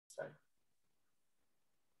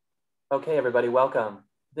Okay, everybody, welcome.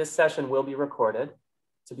 This session will be recorded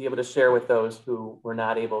to be able to share with those who were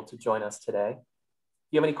not able to join us today.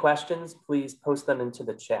 If you have any questions, please post them into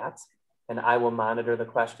the chat and I will monitor the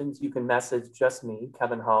questions. You can message just me,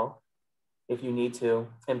 Kevin Hull, if you need to.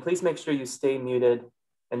 And please make sure you stay muted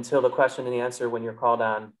until the question and answer when you're called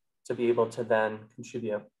on to be able to then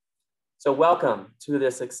contribute. So welcome to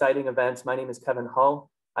this exciting event. My name is Kevin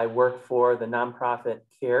Hull. I work for the nonprofit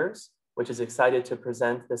CARES, which is excited to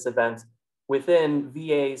present this event within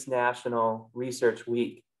VA's National Research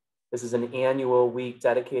Week. This is an annual week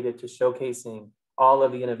dedicated to showcasing all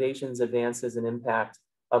of the innovations, advances, and impact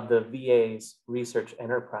of the VA's research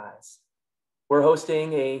enterprise. We're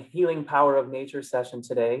hosting a Healing Power of Nature session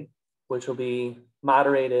today, which will be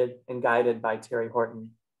moderated and guided by Terry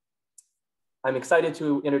Horton. I'm excited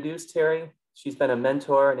to introduce Terry. She's been a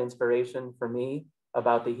mentor and inspiration for me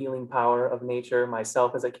about the healing power of nature,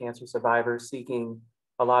 myself as a cancer survivor seeking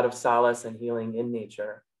a lot of solace and healing in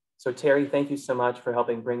nature. So Terry, thank you so much for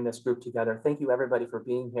helping bring this group together. Thank you everybody for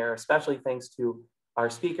being here, especially thanks to our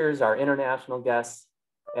speakers, our international guests,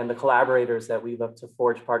 and the collaborators that we look to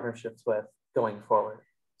forge partnerships with going forward.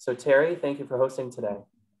 So Terry, thank you for hosting today.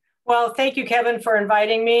 Well, thank you, Kevin, for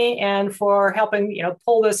inviting me and for helping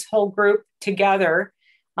pull this whole group together.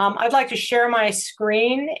 I'd like to share my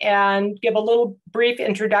screen and give a little brief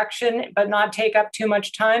introduction, but not take up too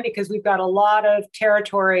much time because we've got a lot of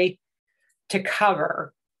territory to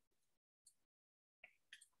cover.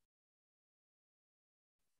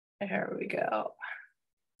 There we go.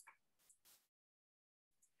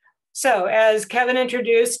 So as Kevin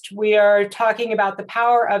introduced, we are talking about the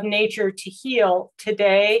power of nature to heal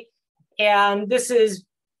today. And this is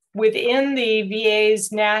within the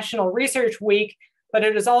VA's National Research Week, but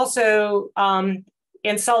it is also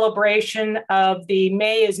in celebration of the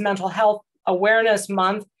May is Mental Health Awareness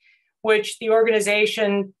Month, which the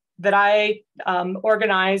organization that I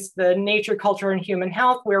organize, the Nature, Culture, and Human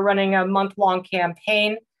Health, we're running a month-long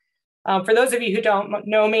campaign. For those of you who don't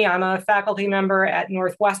know me, I'm a faculty member at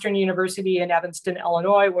Northwestern University in Evanston,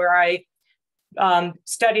 Illinois, where I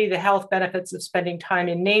study the health benefits of spending time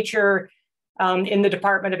in nature in the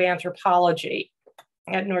Department of Anthropology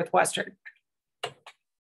at Northwestern.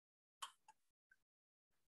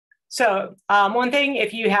 So one thing,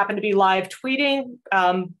 if you happen to be live tweeting,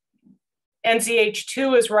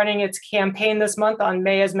 NCH2 is running its campaign this month on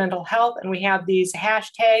May as Mental Health, and we have these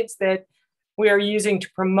hashtags that we are using to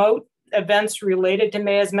promote events related to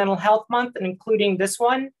May as Mental Health Month, and including this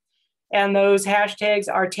one. And those hashtags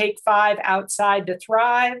are Take 5 Outside to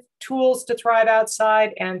Thrive, Tools to Thrive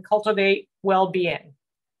Outside, and Cultivate Well-Being.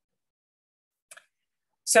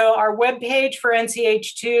 So our webpage for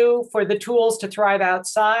NCH2 for the Tools to Thrive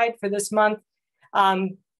Outside for this month,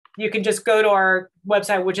 you can just go to our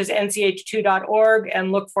website, which is nch2.org,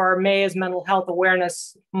 and look for our May as Mental Health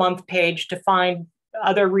Awareness Month page to find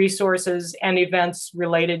other resources and events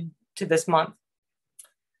related to this month.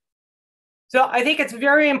 So I think it's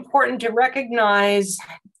very important to recognize,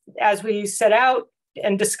 as we set out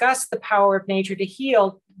and discuss the power of nature to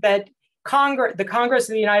heal, that the Congress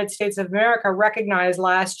of the United States of America recognized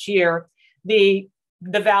last year the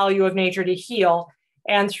value of nature to heal.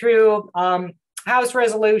 And through House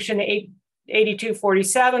Resolution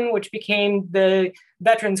 8247, which became the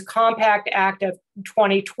Veterans Compact Act of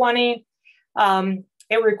 2020,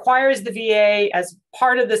 it requires the VA, as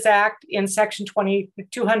part of this act in Section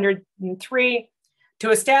 203, to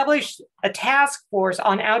establish a task force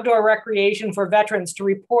on outdoor recreation for veterans to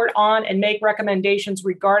report on and make recommendations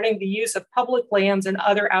regarding the use of public lands and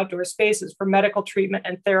other outdoor spaces for medical treatment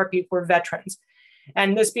and therapy for veterans.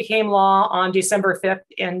 And this became law on December 5th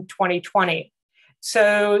in 2020.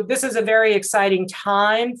 So this is a very exciting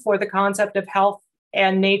time for the concept of health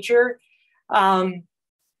and nature.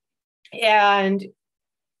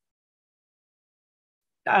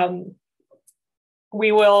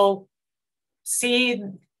 We will see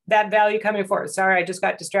that value coming forward. Sorry, I just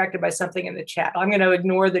got distracted by something in the chat. I'm going to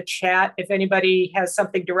ignore the chat. If anybody has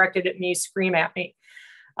something directed at me, scream at me.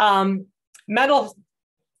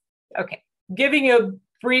 Giving you a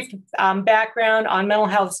brief background on mental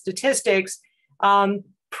health statistics, and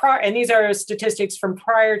these are statistics from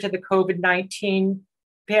prior to the COVID-19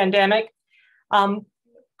 pandemic.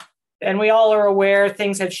 And we all are aware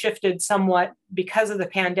things have shifted somewhat because of the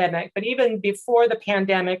pandemic, but even before the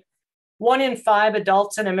pandemic, 1 in 5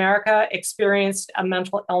 adults in America experienced a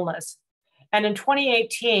mental illness. And in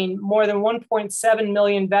 2018, more than 1.7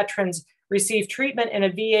 million veterans received treatment in a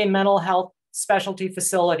VA mental health specialty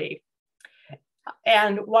facility.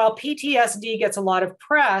 And while PTSD gets a lot of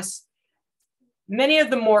press, many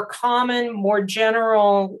of the more common, more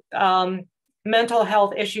general mental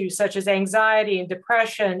health issues such as anxiety and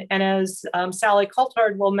depression. And as Sally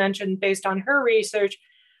Coulthard will mention based on her research,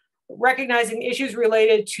 recognizing issues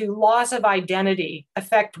related to loss of identity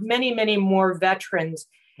affect many, many more veterans.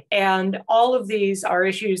 And all of these are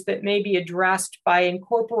issues that may be addressed by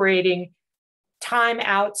incorporating time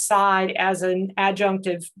outside as an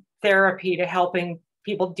adjunctive therapy to helping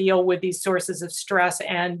people deal with these sources of stress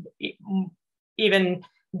and even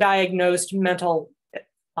diagnosed mental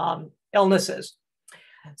illnesses.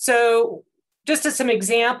 So just as some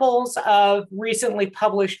examples of recently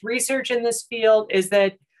published research in this field is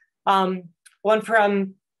that one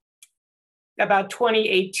from about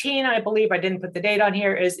 2018, I believe, I didn't put the date on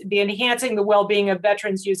here, is the Enhancing the Well-Being of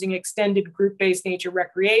Veterans Using Extended Group-Based Nature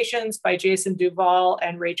Recreations by Jason Duvall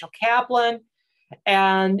and Rachel Kaplan,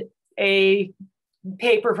 and a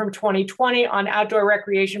paper from 2020 on outdoor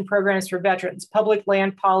recreation programs for veterans, public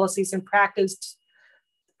land policies and practices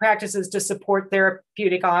to support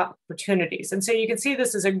therapeutic opportunities. And so you can see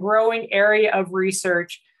this is a growing area of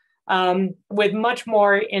research with much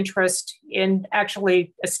more interest in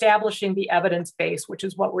actually establishing the evidence base, which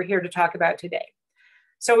is what we're here to talk about today.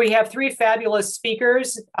 So we have three fabulous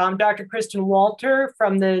speakers, Dr. Kristen Walter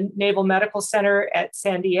from the Naval Medical Center at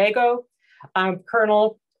San Diego,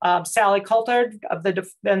 Colonel Sally Coulthard of the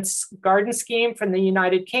Defense Garden Scheme from the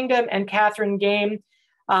United Kingdom, and Catherine Game,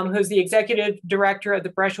 who's the Executive Director of the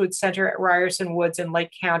Brushwood Center at Ryerson Woods in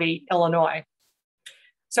Lake County, Illinois.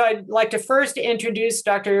 So I'd like to first introduce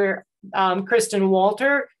Dr. Kristen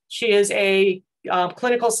Walter. She is a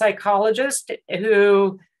clinical psychologist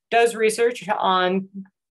who does research on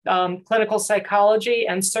clinical psychology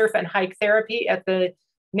and surf and hike therapy at the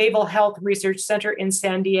Naval Health Research Center in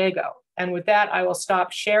San Diego. And with that, I will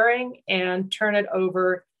stop sharing and turn it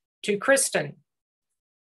over to Kristen.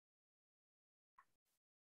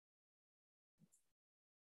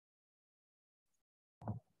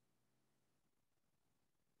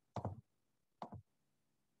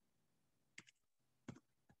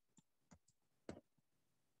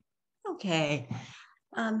 Okay.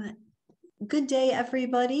 Good day,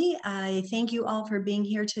 everybody. I thank you all for being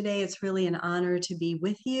here today. It's really an honor to be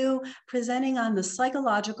with you, presenting on the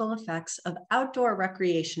psychological effects of outdoor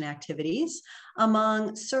recreation activities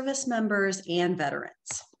among service members and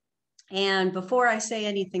veterans. And before I say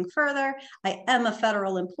anything further, I am a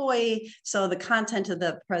federal employee, so the content of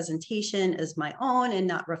the presentation is my own and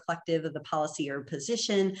not reflective of the policy or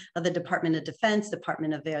position of the Department of Defense,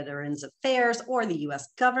 Department of Veterans Affairs, or the US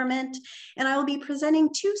government. And I will be presenting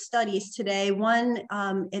two studies today, one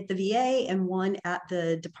at the VA and one at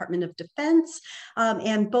the Department of Defense,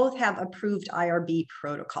 and both have approved IRB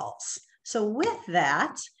protocols. So with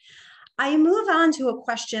that, I move on to a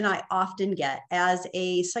question I often get as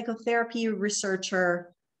a psychotherapy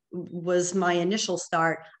researcher was my initial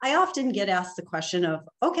start. I often get asked the question of,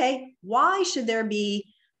 okay, why should there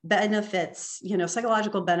be benefits,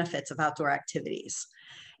 psychological benefits of outdoor activities?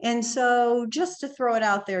 And so just to throw it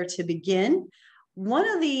out there to begin, one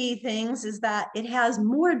of the things is that it has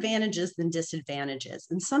more advantages than disadvantages.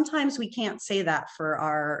 And sometimes we can't say that for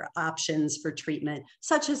our options for treatment,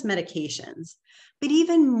 such as medications. But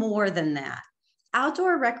even more than that,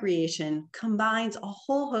 outdoor recreation combines a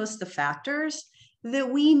whole host of factors that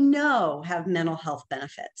we know have mental health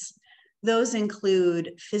benefits. Those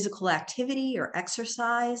include physical activity or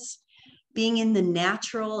exercise, being in the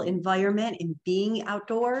natural environment and being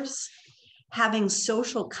outdoors, having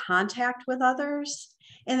social contact with others,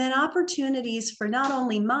 and then opportunities for not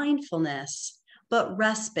only mindfulness, but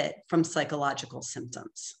respite from psychological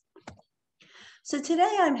symptoms. So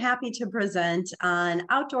today I'm happy to present on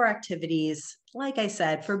outdoor activities, like I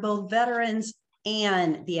said, for both veterans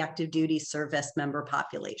and the active duty service member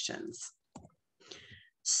populations.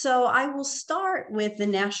 So I will start with the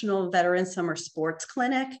National Veteran Summer Sports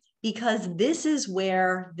Clinic, because this is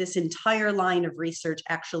where this entire line of research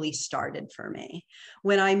actually started for me.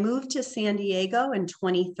 When I moved to San Diego in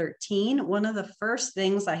 2013, one of the first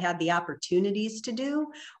things I had the opportunities to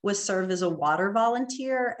do was serve as a water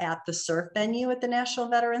volunteer at the surf venue at the National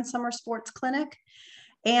Veteran Summer Sports Clinic.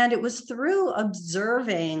 And it was through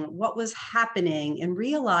observing what was happening and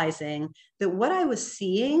realizing that what I was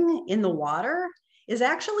seeing in the water is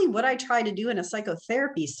actually what I try to do in a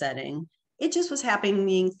psychotherapy setting. It just was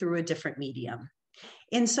happening through a different medium.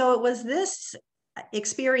 And so it was this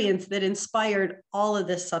experience that inspired all of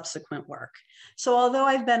this subsequent work. So although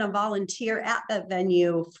I've been a volunteer at that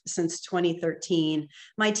venue since 2013,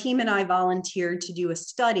 my team and I volunteered to do a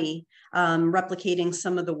study replicating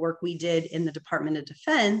some of the work we did in the Department of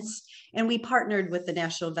Defense, and we partnered with the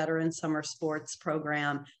National Veteran Summer Sports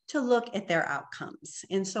Program to look at their outcomes.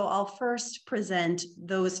 And so I'll first present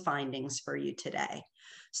those findings for you today.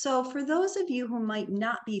 So for those of you who might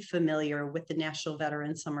not be familiar with the National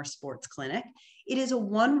Veteran Summer Sports Clinic, it is a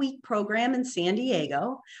one-week program in San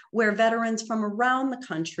Diego where veterans from around the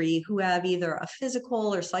country who have either a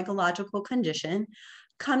physical or psychological condition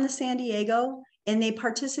come to San Diego, and they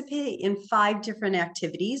participate in 5 different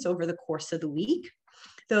activities over the course of the week.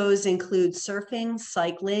 Those include surfing,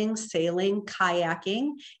 cycling, sailing,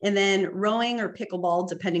 kayaking, and then rowing or pickleball,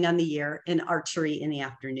 depending on the year, and archery in the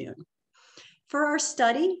afternoon. For our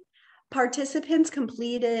study, participants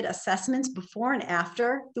completed assessments before and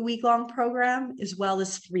after the week-long program, as well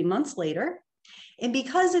as 3 months later. And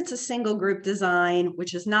because it's a single group design,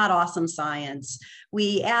 which is not awesome science,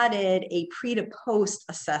 we added a pre to post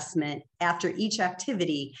assessment after each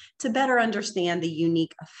activity to better understand the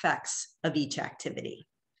unique effects of each activity.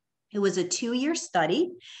 It was a 2-year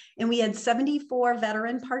study, and we had 74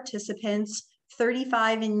 veteran participants,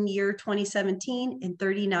 35 in year 2017 and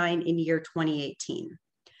 39 in year 2018.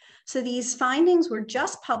 So these findings were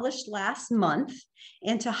just published last month,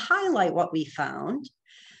 and to highlight what we found,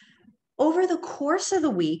 over the course of the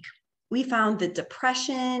week, we found that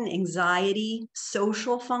depression, anxiety,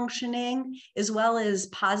 social functioning, as well as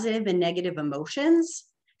positive and negative emotions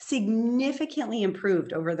significantly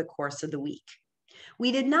improved over the course of the week.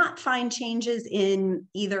 We did not find changes in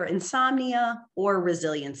either insomnia or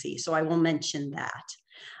resiliency, so I will mention that.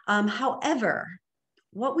 However,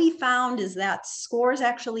 what we found is that scores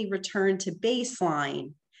actually returned to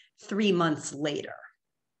baseline 3 months later,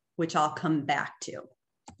 which I'll come back to.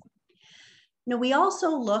 Now, we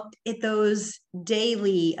also looked at those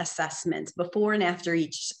daily assessments before and after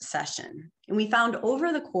each session, and we found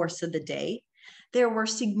over the course of the day, there were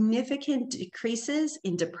significant decreases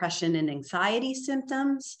in depression and anxiety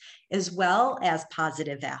symptoms, as well as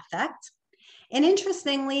positive affect. And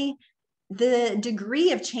interestingly, the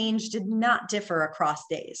degree of change did not differ across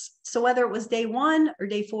days. So whether it was day 1 or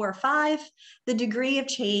day 4 or 5, the degree of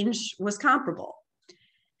change was comparable.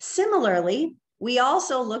 Similarly, we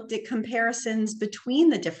also looked at comparisons between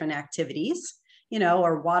the different activities,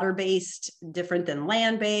 are water-based different than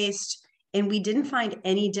land-based, and we didn't find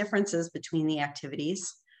any differences between the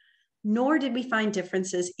activities, nor did we find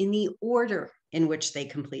differences in the order in which they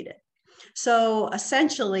completed. So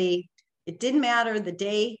essentially, it didn't matter the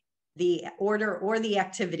day, the order, or the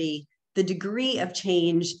activity, the degree of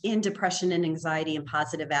change in depression and anxiety and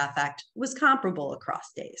positive affect was comparable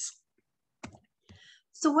across days.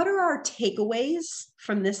 So what are our takeaways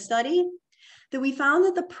from this study? That we found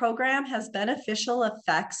that the program has beneficial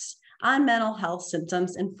effects on mental health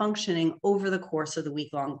symptoms and functioning over the course of the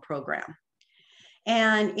week-long program.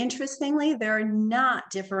 And interestingly, there are not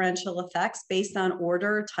differential effects based on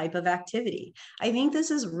order or type of activity. I think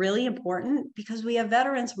this is really important because we have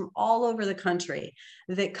veterans from all over the country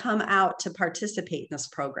that come out to participate in this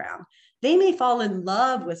program. They may fall in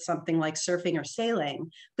love with something like surfing or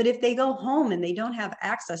sailing, but if they go home and they don't have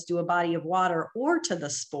access to a body of water or to the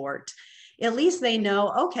sport, at least they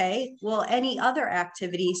know, okay, well, any other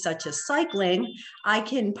activity such as cycling, I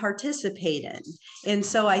can participate in. And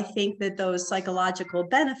so I think that those psychological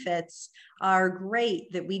benefits are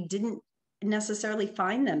great that we didn't necessarily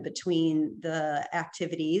find them between the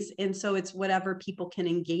activities. And so it's whatever people can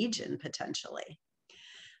engage in potentially.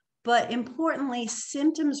 But importantly,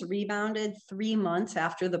 symptoms rebounded 3 months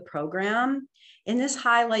after the program, and this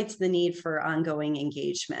highlights the need for ongoing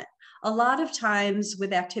engagement. A lot of times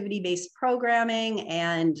with activity-based programming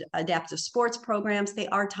and adaptive sports programs, they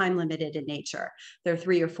are time limited in nature. They're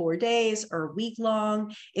 3 or 4 days or week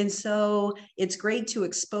long. And so it's great to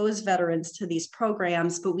expose veterans to these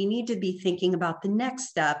programs, but we need to be thinking about the next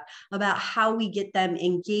step about how we get them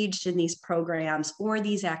engaged in these programs or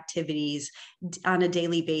these activities on a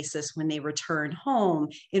daily basis when they return home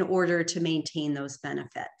in order to maintain those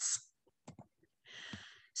benefits.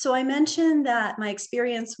 So I mentioned that my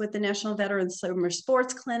experience with the National Veteran Summer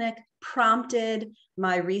Sports Clinic prompted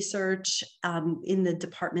my research in the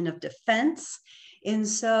Department of Defense. And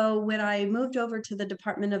so when I moved over to the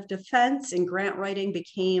Department of Defense and grant writing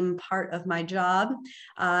became part of my job,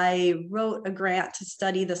 I wrote a grant to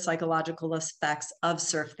study the psychological effects of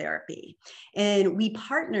surf therapy. And we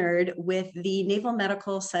partnered with the Naval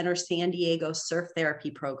Medical Center San Diego Surf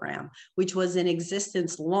Therapy Program, which was in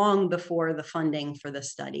existence long before the funding for the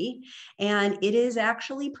study. And it is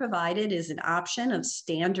actually provided as an option of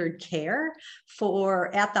standard care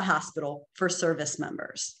at the hospital for service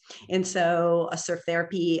members. And so a surf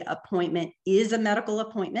therapy appointment is a medical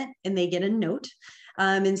appointment, and they get a note.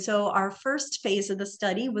 And so our first phase of the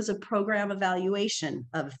study was a program evaluation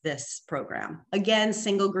of this program. Again,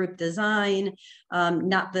 single group design,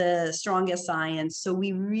 not the strongest science. So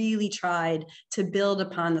we really tried to build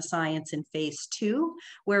upon the science in phase 2,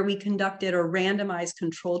 where we conducted a randomized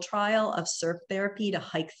control trial of surf therapy to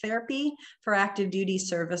hike therapy for active duty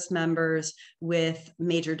service members with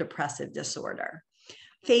major depressive disorder.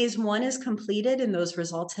 Phase 1 is completed and those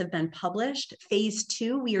results have been published. Phase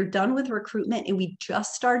 2, we are done with recruitment and we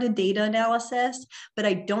just started data analysis, but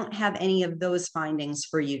I don't have any of those findings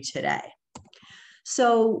for you today.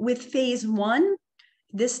 So with phase 1,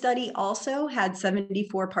 this study also had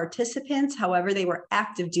 74 participants. However, they were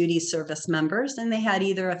active duty service members and they had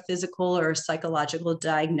either a physical or psychological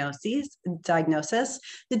diagnosis.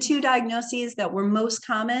 The 2 diagnoses that were most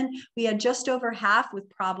common, we had just over half with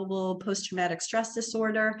probable post-traumatic stress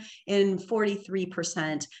disorder and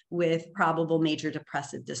 43% with probable major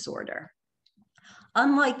depressive disorder.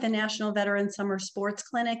 Unlike the National Veteran Summer Sports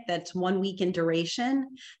Clinic, that's 1 week in duration,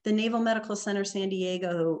 the Naval Medical Center San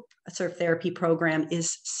Diego Surf Therapy Program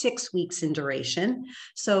is 6 weeks in duration.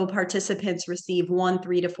 So participants receive 1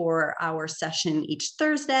 3 to 4 hour session each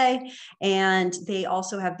Thursday, and they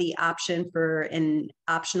also have the option for an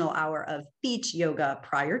optional hour of beach yoga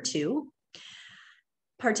prior to.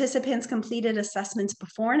 Participants completed assessments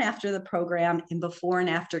before and after the program and before and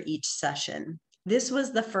after each session. This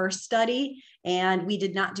was the first study, and we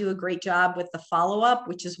did not do a great job with the follow-up,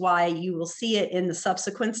 which is why you will see it in the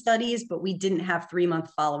subsequent studies, but we didn't have 3-month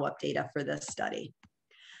follow-up data for this study.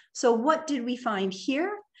 So what did we find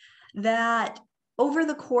here? That over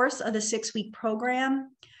the course of the 6-week program,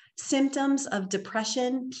 symptoms of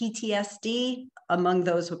depression, PTSD, among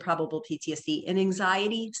those with probable PTSD, and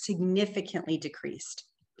anxiety significantly decreased.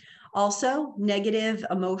 Also, negative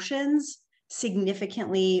emotions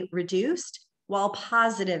significantly reduced, while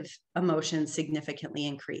positive emotions significantly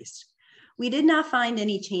increased. We did not find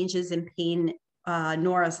any changes in pain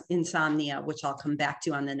nor insomnia, which I'll come back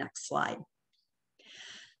to on the next slide.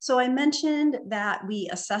 So I mentioned that we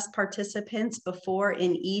assessed participants before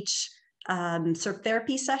in each surf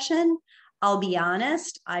therapy session. I'll be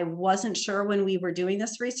honest, I wasn't sure when we were doing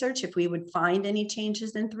this research if we would find any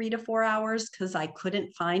changes in 3 to 4 hours because I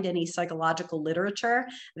couldn't find any psychological literature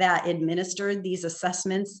that administered these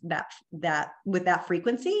assessments with that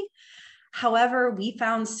frequency. However, we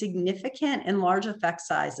found significant and large effect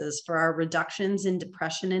sizes for our reductions in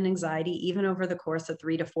depression and anxiety, even over the course of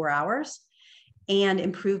 3 to 4 hours, and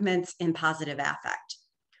improvements in positive affect.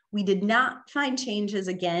 We did not find changes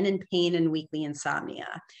again in pain and weekly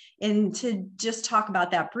insomnia. And to just talk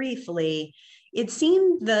about that briefly, it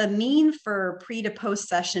seemed the mean for pre to post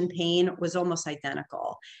session pain was almost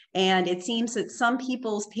identical. And it seems that some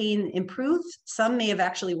people's pain improved, some may have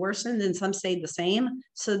actually worsened and some stayed the same.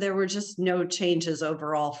 So there were just no changes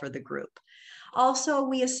overall for the group. Also,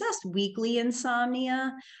 we assessed weekly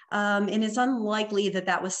insomnia, and it's unlikely that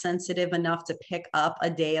that was sensitive enough to pick up a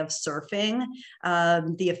day of surfing,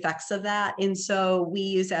 the effects of that. And so we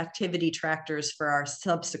use activity tractors for our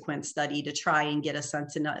subsequent study to try and get a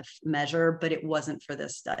sensitive measure, but it wasn't for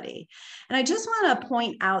this study. And I just want to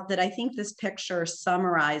point out that I think this picture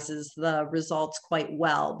summarizes the results quite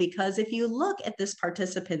well, because if you look at this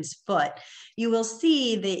participant's foot, you will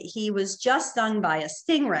see that he was just stung by a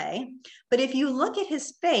stingray. But if you look at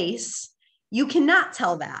his face, you cannot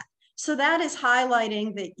tell that. So that is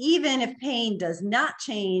highlighting that even if pain does not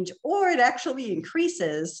change or it actually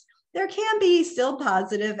increases, there can be still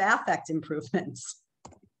positive affect improvements.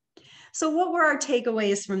 So what were our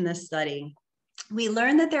takeaways from this study? We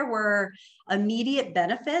learned that there were immediate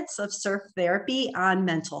benefits of surf therapy on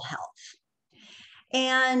mental health.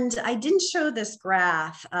 And I didn't show this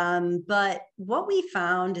graph, but what we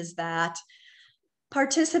found is that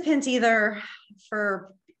participants either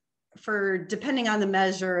for depending on the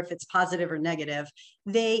measure, if it's positive or negative,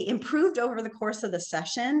 they improved over the course of the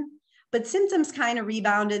session, but symptoms kind of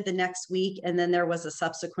rebounded the next week and then there was a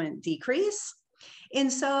subsequent decrease. And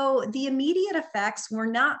so the immediate effects were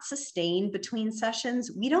not sustained between sessions.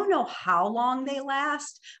 We don't know how long they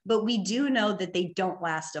last, but we do know that they don't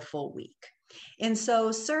last a full week. And so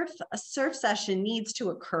a surf session needs to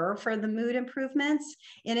occur for the mood improvements.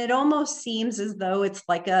 And it almost seems as though it's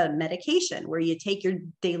like a medication where you take your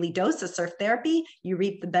daily dose of surf therapy, you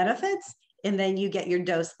reap the benefits, and then you get your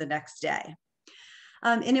dose the next day.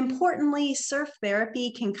 And importantly, surf therapy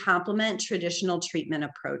can complement traditional treatment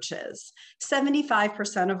approaches.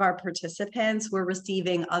 75% of our participants were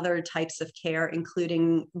receiving other types of care,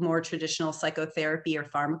 including more traditional psychotherapy or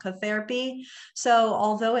pharmacotherapy. So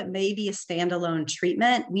although it may be a standalone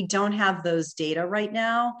treatment, we don't have those data right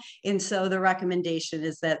now. And so the recommendation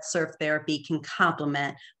is that surf therapy can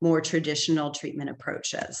complement more traditional treatment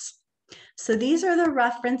approaches. So these are the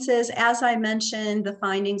references. As I mentioned, the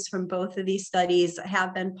findings from both of these studies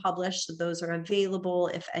have been published. So those are available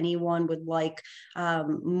if anyone would like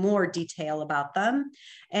more detail about them.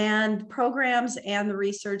 And programs and the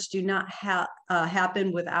research do not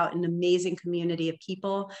happen without an amazing community of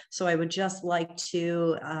people. So I would just like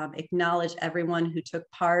to acknowledge everyone who took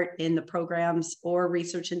part in the programs or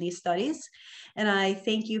research in these studies. And I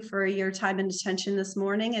thank you for your time and attention this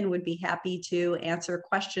morning and would be happy to answer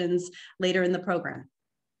questions later in the program.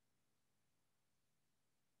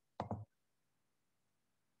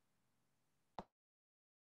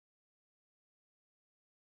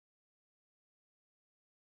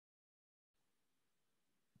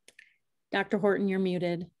 Dr. Horton, you're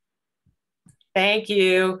muted. Thank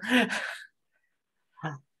you.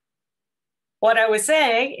 What I was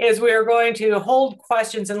saying is we are going to hold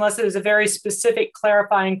questions unless there's a very specific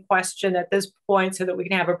clarifying question at this point so that we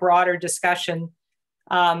can have a broader discussion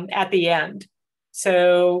at the end.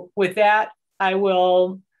 So with that, I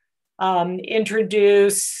will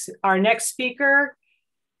introduce our next speaker,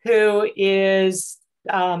 who is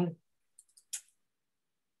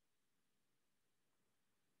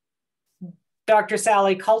Dr.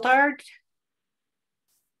 Sally Coulthard.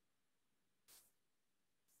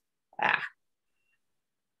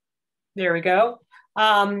 There we go.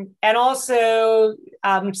 And also,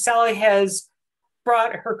 Sally has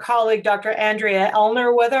brought her colleague, Dr. Andrea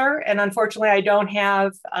Elner, with her. And unfortunately, I don't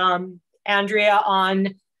have Andrea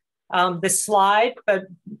on the slide, but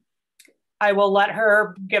I will let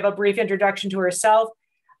her give a brief introduction to herself.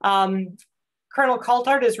 Colonel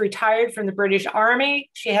Coulthard is retired from the British Army.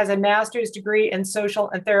 She has a master's degree in social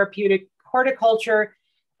and therapeutic horticulture.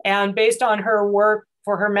 And based on her work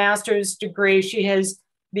for her master's degree, she is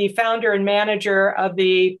the founder and manager of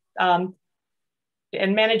the and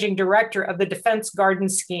managing director of the Defence Garden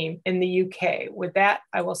Scheme in the UK. With that,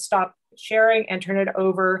 I will stop sharing and turn it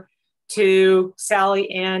over to Sally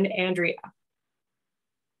and Andrea.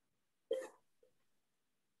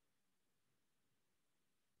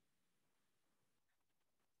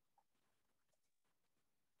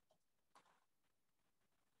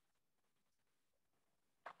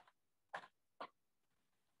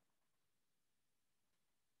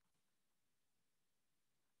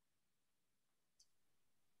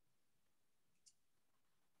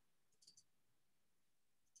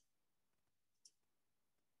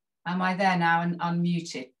 Am I there now and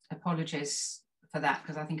unmuted? Apologies for that,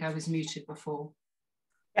 because I think I was muted before.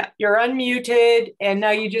 Yeah, you're unmuted, and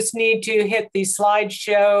now you just need to hit the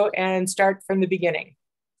slideshow and start from the beginning.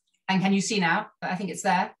 And can you see now? I think it's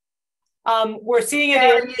there. We're seeing it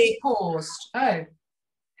Sharing in is paused. Oh,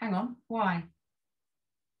 hang on. Why?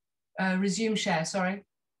 Resume share, sorry.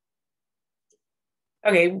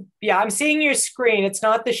 Okay, yeah, I'm seeing your screen. It's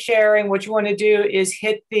not the sharing. What you want to do is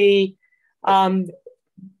hit the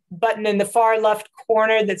button in the far left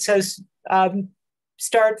corner that says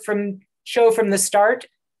show from the start.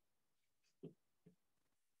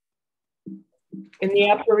 In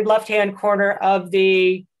the upper left-hand corner of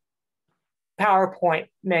the PowerPoint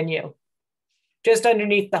menu, just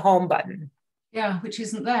underneath the home button. Yeah, which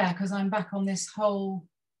isn't there because I'm back on this whole,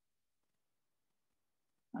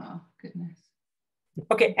 oh goodness.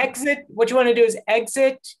 Okay, exit, what you want to do is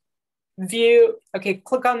exit, view, okay,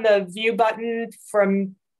 click on the view button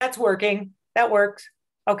from, that's working, that works.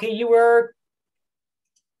 Okay, you were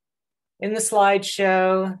in the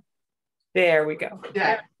slideshow. There we go.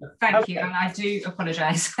 Yeah, thank you. And I do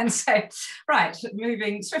apologize. And so, right,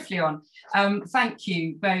 moving swiftly on. Thank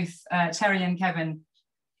you both, Terry and Kevin,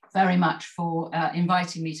 very much for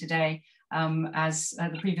inviting me today. As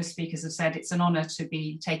the previous speakers have said, it's an honor to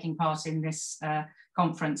be taking part in this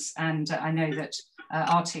conference. And I know that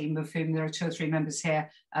our team, of whom there are 2 or 3 members here,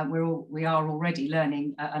 we are already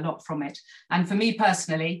learning a lot from it. And for me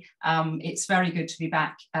personally, it's very good to be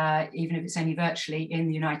back, even if it's only virtually, in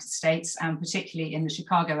the United States, and particularly in the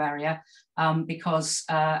Chicago area, because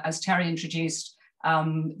as Terry introduced,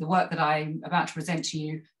 The work that I'm about to present to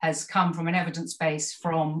you has come from an evidence base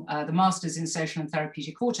from the Masters in Social and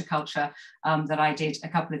Therapeutic Horticulture that I did a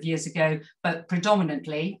couple of years ago, but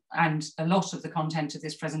predominantly, and a lot of the content of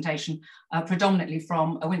this presentation, predominantly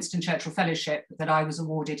from a Winston Churchill Fellowship that I was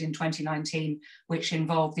awarded in 2019, which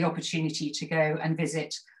involved the opportunity to go and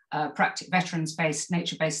visit veterans-based,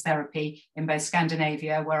 nature-based therapy in both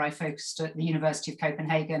Scandinavia, where I focused at the University of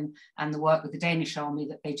Copenhagen and the work with the Danish Army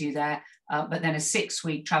that they do there, but then a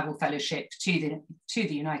 6-week travel fellowship to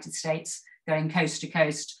the United States, going coast to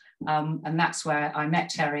coast. And that's where I met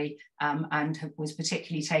Terry and was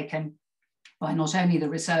particularly taken by not only the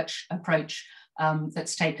research approach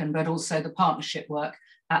that's taken, but also the partnership work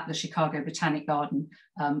at the Chicago Botanic Garden.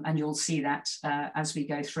 And you'll see that as we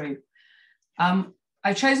go through.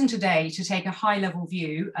 I've chosen today to take a high-level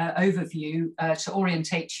view, overview, to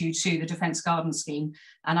orientate you to the Defence Garden Scheme.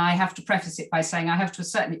 And I have to preface it by saying I have to a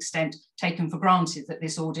certain extent taken for granted that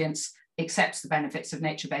this audience accepts the benefits of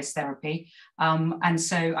nature-based therapy. And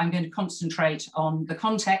so I'm going to concentrate on the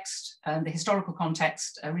context, the historical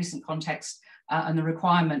context, recent context, and the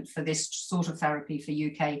requirement for this sort of therapy for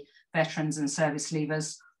UK veterans and service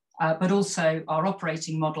leavers, but also our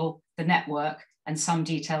operating model, the network, and some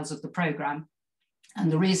details of the programme. And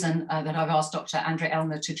the reason that I've asked Dr. Andrea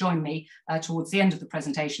Elner to join me towards the end of the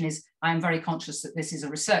presentation is I am very conscious that this is a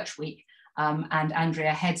research week, and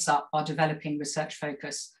Andrea heads up our developing research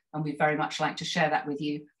focus, and we'd very much like to share that with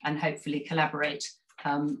you and hopefully collaborate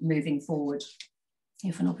moving forward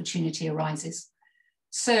if an opportunity arises.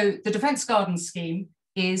 So the Defence Garden Scheme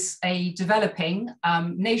is a developing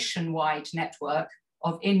nationwide network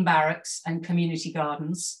of in-barracks and community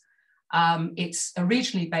gardens. It's a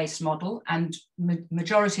regionally based model, and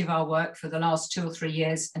majority of our work for the last 2 or 3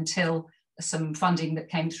 years, until some funding that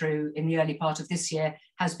came through in the early part of this year,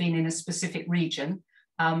 has been in a specific region,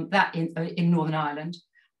 that in Northern Ireland,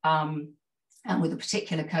 and with a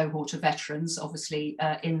particular cohort of veterans, obviously,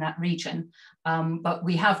 in that region. But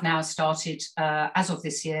we have now started, as of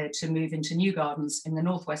this year, to move into new gardens in the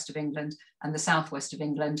northwest of England and the southwest of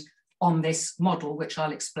England on this model, which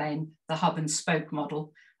I'll explain, the hub and spoke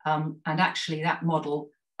model. And actually that model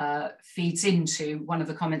feeds into one of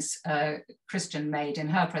the comments Christian made in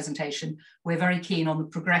her presentation. We're very keen on the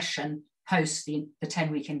progression post the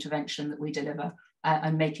 10-week intervention that we deliver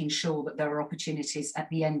and making sure that there are opportunities at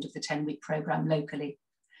the end of the 10-week programme locally.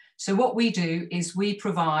 So what we do is we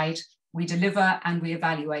deliver and we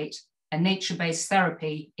evaluate a nature-based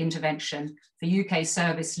therapy intervention for UK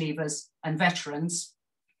service leavers and veterans.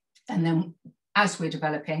 And then as we're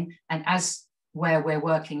developing and as where we're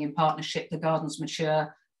working in partnership, the gardens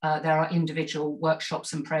mature, there are individual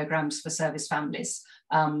workshops and programmes for service families.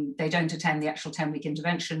 They don't attend the actual 10-week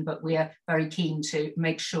intervention, but we are very keen to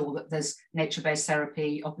make sure that there's nature-based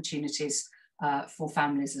therapy opportunities for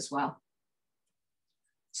families as well.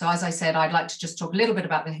 So as I said, I'd like to just talk a little bit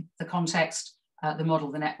about the context, the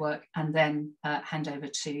model, the network, and then hand over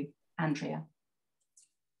to Andrea.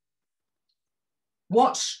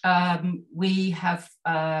 What we have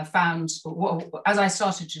found, as I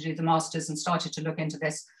started to do the Masters and started to look into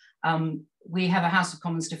this, we have a House of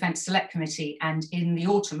Commons Defence Select Committee, and in the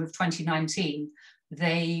autumn of 2019,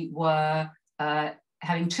 they were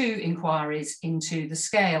having 2 inquiries into the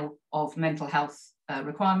scale of mental health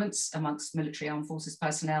requirements amongst military armed forces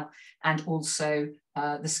personnel, and also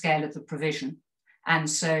the scale of the provision. And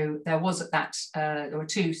so there was at that, there were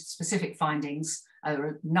 2 specific findings. There were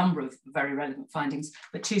a number of very relevant findings,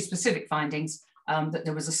 but 2 specific findings, that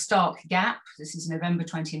there was a stark gap, this is November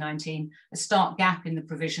 2019, a stark gap in the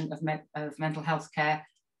provision of mental health care,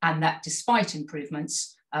 and that despite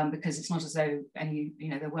improvements, because it's not as though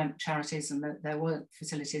there weren't charities and there weren't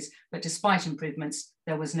facilities, but despite improvements,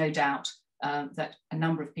 there was no doubt that a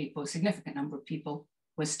number of people, a significant number of people,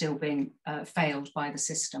 were still being failed by the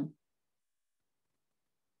system.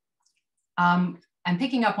 And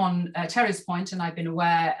picking up on Terry's point, and I've been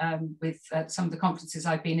aware with some of the conferences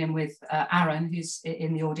I've been in with Aaron, who's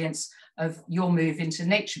in the audience, of your move into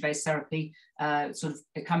nature-based therapy sort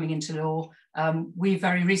of coming into law. We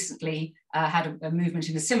very recently had a movement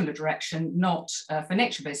in a similar direction, not for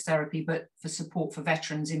nature-based therapy, but for support for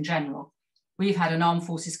veterans in general. We've had an Armed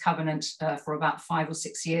Forces Covenant for about 5 or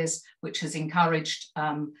 6 years, which has encouraged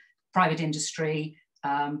private industry,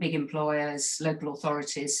 big employers, local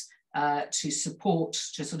authorities, to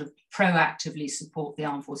sort of proactively support the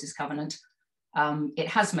Armed Forces Covenant. It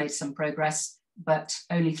has made some progress, but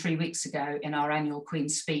only 3 weeks ago in our annual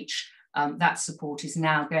Queen's Speech, that support is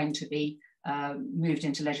now going to be moved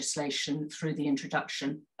into legislation through the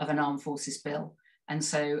introduction of an Armed Forces Bill. And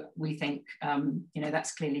so we think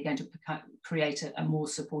that's clearly going to create a more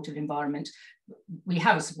supportive environment. we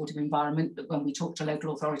have a supportive environment when we talk to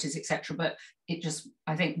local authorities, etc. But it just,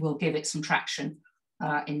 I think, will give it some traction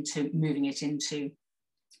into moving it into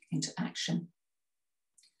action.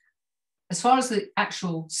 As far as the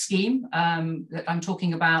actual scheme that I'm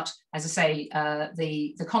talking about, as I say,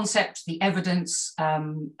 the concept, the evidence,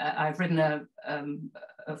 I've written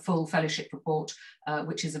a full fellowship report,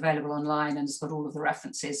 which is available online and has got all of the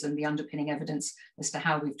references and the underpinning evidence as to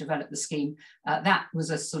how we've developed the scheme. That was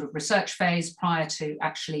a sort of research phase prior to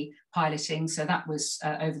actually piloting. So that was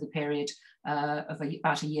over the period of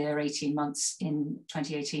about a year, 18 months in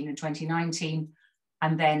 2018 and 2019.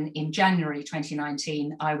 And then in January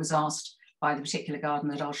 2019, I was asked by the particular garden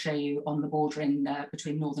that I'll show you on the border in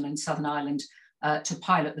between Northern and Southern Ireland to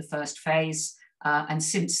pilot the first phase. And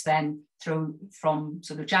since then, from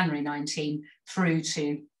sort of January 19 through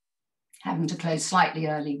to having to close slightly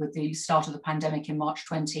early with the start of the pandemic in March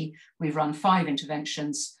 20, we've run 5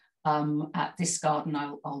 interventions at this garden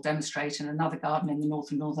I'll demonstrate, and another garden in the North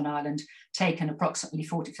and Northern Ireland, taken approximately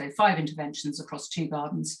 40, so 5 interventions across 2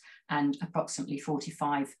 gardens and approximately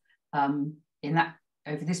 45 in that,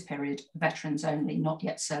 over this period, veterans only, not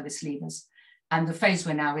yet service leavers. And the phase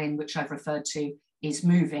we're now in, which I've referred to, is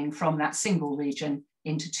moving from that single region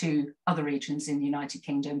into 2 other regions in the United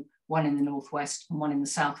Kingdom, one in the Northwest and one in the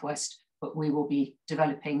Southwest, but we will be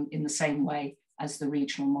developing in the same way as the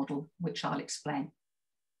regional model, which I'll explain.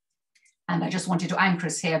 And I just wanted to anchor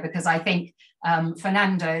us here because I think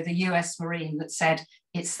Fernando, the US Marine that said,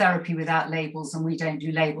 it's therapy without labels and we don't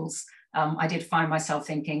do labels. I did find myself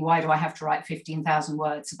thinking, why do I have to write 15,000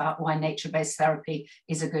 words about why nature-based therapy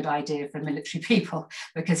is a good idea for military people?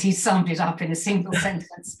 Because he summed it up in a single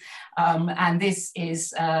sentence. And this is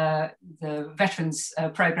the veterans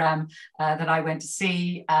program that I went to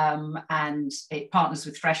see, and it partners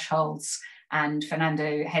with Thresholds. And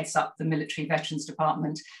Fernando heads up the military veterans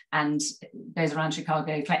department and goes around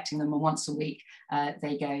Chicago collecting them, and once a week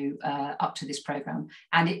they go up to this program.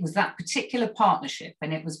 And it was that particular partnership,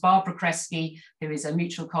 and it was Barbara Kresge, who is a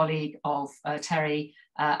mutual colleague of Terry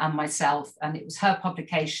and myself, and it was her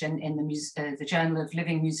publication in the Journal of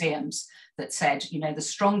Living Museums that said, you know, the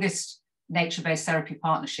strongest nature-based therapy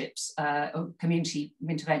partnerships, community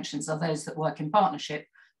interventions, are those that work in partnership,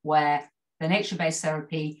 where the nature-based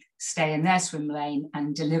therapy stay in their swim lane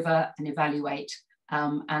and deliver and evaluate.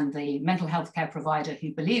 And the mental health care provider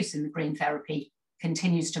who believes in the green therapy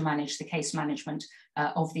continues to manage the case management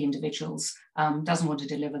of the individuals, doesn't want to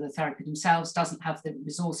deliver the therapy themselves, doesn't have the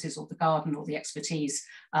resources or the garden or the expertise.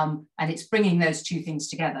 And it's bringing those 2 things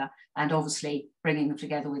together, and obviously bringing them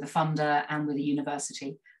together with a funder and with a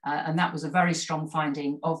university. And that was a very strong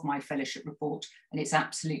finding of my fellowship report. And it's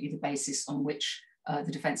absolutely the basis on which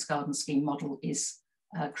the Defence Garden Scheme model is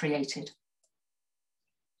created.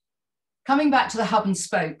 Coming back to the hub and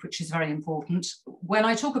spoke, which is very important. When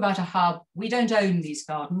I talk about a hub, we don't own these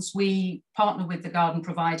gardens. We partner with the garden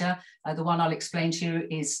provider. The one I'll explain to you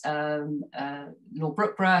is Lord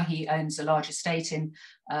Brookborough. He owns a large estate in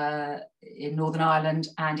Northern Ireland,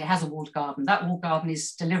 and it has a walled garden. That walled garden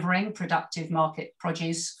is delivering productive market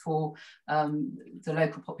produce for the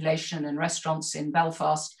local population and restaurants in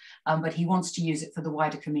Belfast, but he wants to use it for the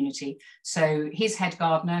wider community. So his head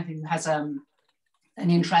gardener, who has an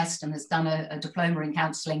interest and has done a diploma in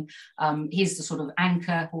counselling, he's the sort of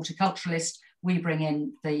anchor horticulturalist. We bring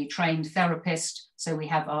in the trained therapist. So we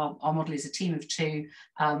have our model is a team of 2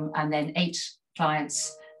 and then 8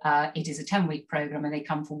 clients. It is a 10-week program, and they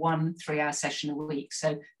come for 1 3-hour session a week.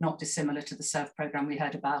 So not dissimilar to the SURF program we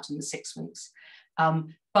heard about in the 6 weeks.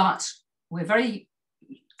 But we're very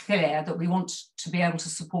clear that we want to be able to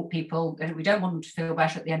support people. We don't want them to feel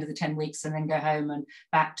better at the end of the 10 weeks and then go home and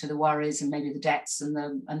back to the worries and maybe the debts and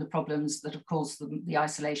the problems that have caused the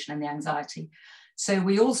isolation and the anxiety. So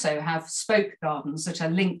we also have spoke gardens that are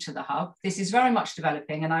linked to the hub. This is very much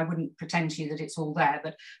developing, and I wouldn't pretend to you that it's all there,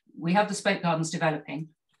 but we have the spoke gardens developing.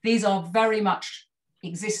 These are very much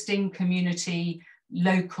existing community,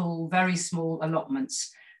 local, very small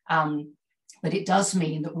allotments. But it does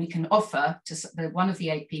mean that we can offer to one of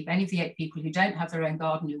the 8 people, any of the 8 people who don't have their own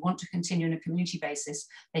garden, who want to continue on a community basis,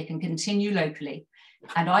 they can continue locally.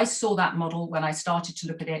 And I saw that model when I started to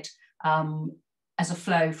look at it as a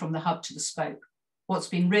flow from the hub to the spoke. What's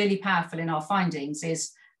been really powerful in our findings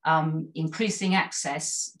is increasing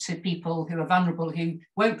access to people who are vulnerable, who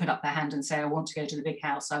won't put up their hand and say, I want to go to the big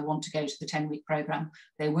house, I want to go to the 10-week program.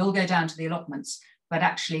 They will go down to the allotments, but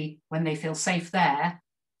actually when they feel safe there,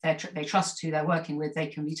 they trust who they're working with, they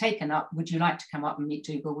can be taken up. Would you like to come up and meet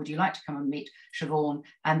Dougal? Would you like to come and meet Siobhan?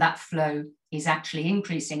 And that flow is actually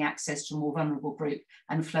increasing access to a more vulnerable group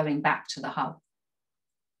and flowing back to the hub.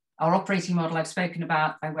 Our operating model I've spoken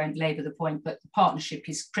about, I won't labour the point, but the partnership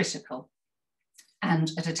is critical.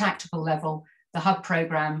 And at a tactical level, the hub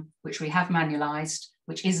programme, which we have manualised,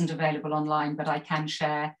 which isn't available online, but I can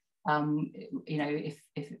share, you know,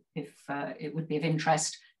 if it would be of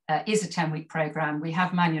interest, is a 10-week programme. We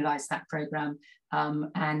have manualised that programme,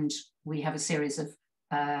 and we have a series of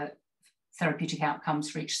therapeutic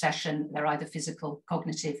outcomes for each session. They're either physical,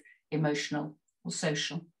 cognitive, emotional, or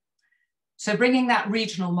social. So bringing that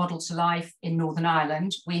regional model to life in Northern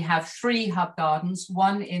Ireland, we have 3 hub gardens,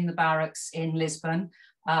 one in the barracks in Lisbon,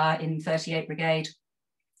 in 38 Brigade,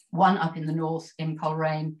 one up in the north in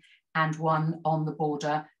Coleraine, and one on the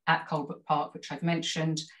border at Colebrook Park, which I've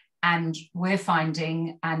mentioned. And we're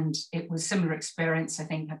finding, and it was similar experience, I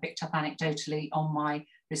think I picked up anecdotally on my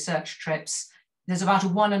research trips, there's about a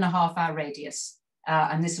 1.5 hour radius.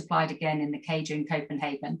 And this applied again in the KJ in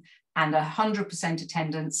Copenhagen, and 100%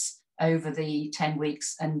 attendance over the 10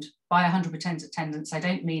 weeks. And by 100% attendance, I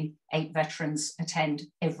don't mean 8 veterans attend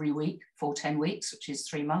every week for 10 weeks, which is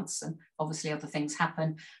 3 months, and obviously other things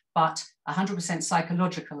happen, but 100%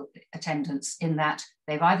 psychological attendance, in that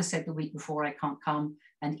they've either said the week before, I can't come,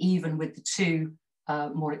 and even with the 2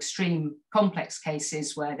 more extreme complex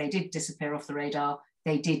cases where they did disappear off the radar,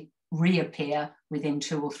 they did reappear within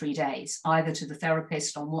 2 or 3 days, either to the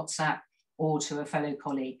therapist on WhatsApp or to a fellow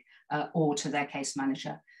colleague or to their case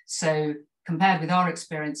manager. So compared with our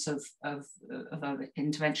experience of an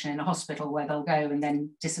intervention in a hospital where they'll go and then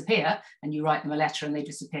disappear, and you write them a letter and they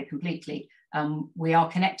disappear completely, we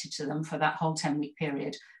are connected to them for that whole 10-week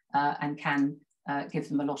period and can give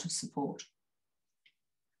them a lot of support.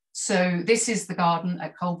 So this is the garden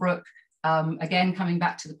at Colebrook. Again, coming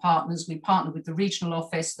back to the partners, we partner with the regional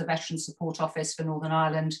office, the Veteran Support Office for Northern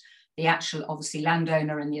Ireland, the actual, obviously,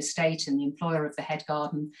 landowner in the estate and the employer of the head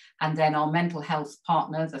garden. And then our mental health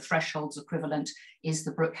partner, the Thresholds equivalent, is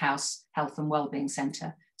the Brookhouse Health and Wellbeing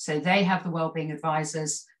Centre. So they have the wellbeing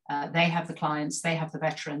advisors, they have the clients, they have the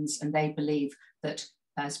veterans, and they believe that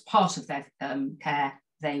as part of their care,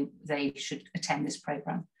 they should attend this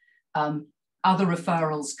programme. Other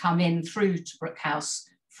referrals come in through to Brookhouse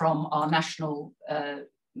from our national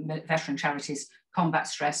veteran charities. Combat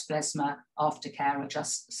Stress, Blesma, Aftercare are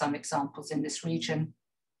just some examples in this region.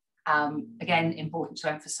 Again, important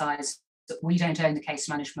to emphasise that we don't own the case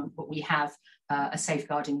management, but we have a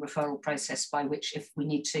safeguarding referral process by which, if we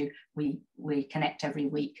need to, we connect every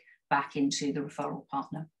week back into the referral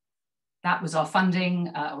partner. That was our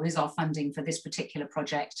funding, or is our funding for this particular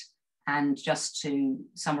project. And just to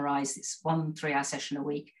summarise, it's 1 3-hour session a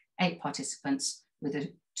week, 8 participants with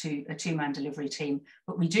a 2-man delivery team.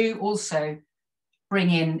 But we do also bring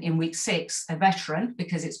in week 6 a veteran,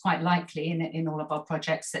 because it's quite likely in all of our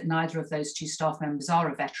projects that neither of those 2 staff members are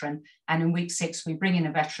a veteran. And in week 6, we bring in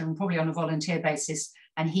a veteran, probably on a volunteer basis,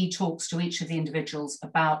 and he talks to each of the individuals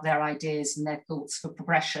about their ideas and their thoughts for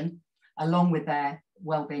progression, along with their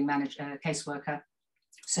wellbeing manager, caseworker,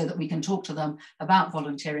 so that we can talk to them about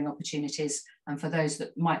volunteering opportunities, and for those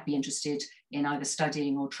that might be interested in either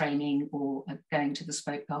studying or training or going to the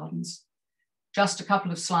Spoke Gardens. Just a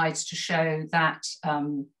couple of slides to show that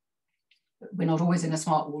we're not always in a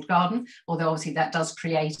smart walled garden, although obviously that does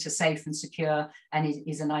create a safe and secure and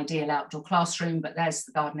is an ideal outdoor classroom, but there's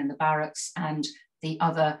the garden in the barracks and the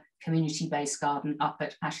other community-based garden up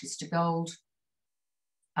at Ashes to Gold.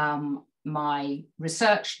 My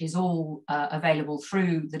research is all available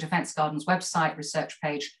through the Defence Gardens website research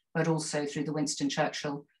page, but also through the Winston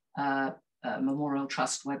Churchill Memorial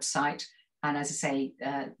Trust website. And as I say,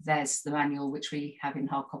 there's the manual, which we have in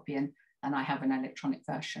hard copy, and I have an electronic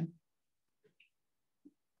version.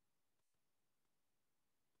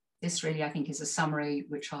 This really, I think, is a summary,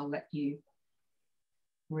 which I'll let you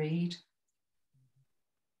read.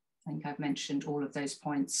 I think I've mentioned all of those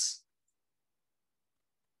points.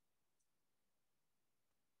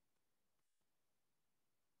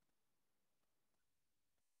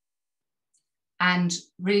 And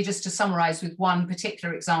really just to summarise with one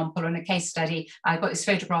particular example and a case study, I've got this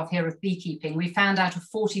photograph here of beekeeping. We found out of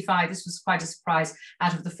 45, this was quite a surprise,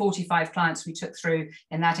 out of the 45 clients we took through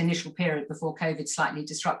in that initial period before COVID slightly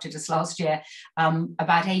disrupted us last year,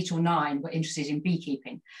 about 8 or 9 were interested in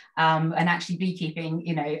beekeeping. And actually beekeeping,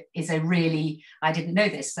 you know, is a really, I didn't know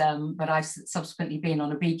this, but I've subsequently been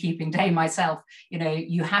on a beekeeping day myself. You know,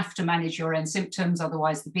 you have to manage your own symptoms,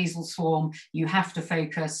 otherwise the bees will swarm, you have to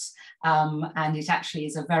focus, and it actually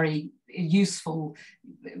is a very useful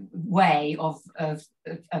way of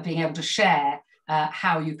being able to share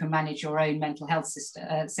how you can manage your own mental health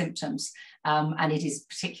symptoms. And it is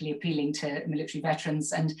particularly appealing to military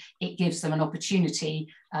veterans, and it gives them an opportunity.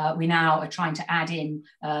 We now are trying to add in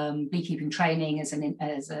beekeeping training as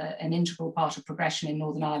an integral part of progression in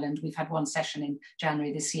Northern Ireland. We've had one session in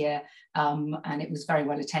January this year, and it was very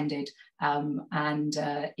well attended.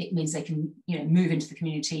 It means they can, move into the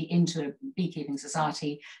community, into a beekeeping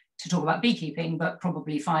society, to talk about beekeeping, but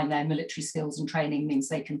probably find their military skills and training means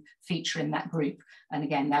they can feature in that group. And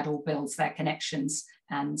again, that all builds their connections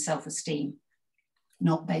and self-esteem,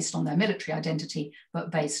 not based on their military identity,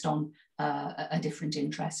 but based on a different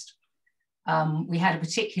interest. We had a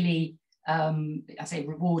particularly, I say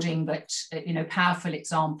rewarding, but powerful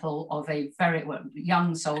example of a very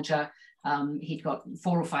young soldier. He'd got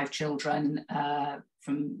 4 or 5 children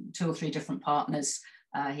from 2 or 3 different partners.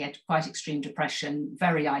 He had quite extreme depression,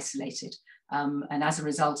 very isolated. And as a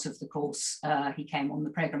result of the course, he came on the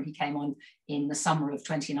program, he came on in the summer of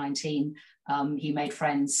 2019. He made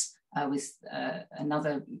friends with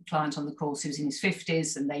another client on the course who's in his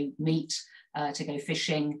 50s, and they meet to go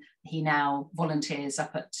fishing. He now volunteers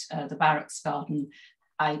up at the barracks garden.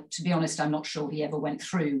 To be honest, I'm not sure he ever went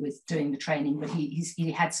through with doing the training, but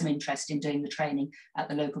he had some interest in doing the training at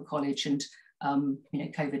the local college, and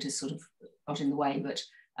COVID has sort of got in the way, but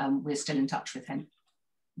we're still in touch with him.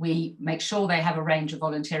 We make sure they have a range of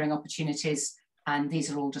volunteering opportunities, and these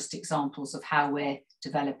are all just examples of how we're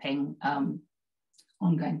developing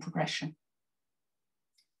ongoing progression.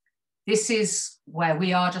 This is where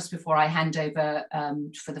we are just before I hand over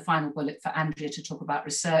for the final bullet for Andrea to talk about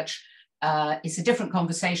research. It's a different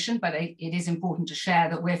conversation, but it is important to share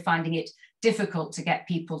that we're finding it difficult to get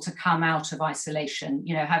people to come out of isolation.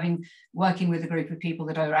 Working with a group of people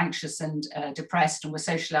that are anxious and depressed and were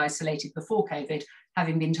socially isolated before COVID,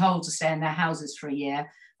 having been told to stay in their houses for a year.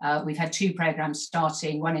 We've had 2 programs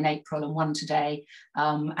starting, one in April and one today.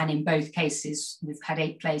 And in both cases, we've had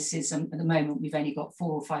 8 places, and at the moment we've only got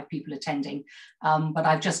 4 or 5 people attending. But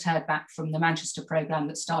I've just heard back from the Manchester program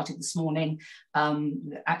that started this morning.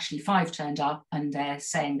 Actually 5 turned up, and they're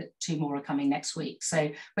saying that 2 more are coming next week.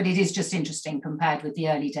 But it is just interesting compared with the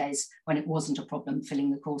early days when it wasn't a problem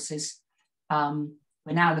filling the courses.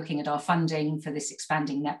 We're now looking at our funding for this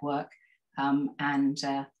expanding network,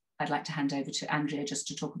 I'd like to hand over to Andrea just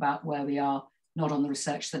to talk about where we are, not on the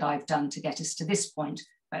research that I've done to get us to this point,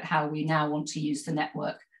 but how we now want to use the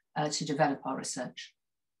network to develop our research.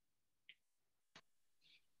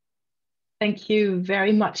 Thank you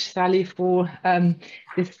very much, Sally, for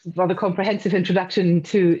this rather comprehensive introduction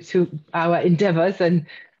to our endeavours, and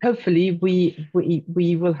hopefully we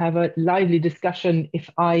will have a lively discussion if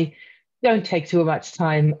I don't take too much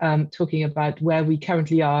time talking about where we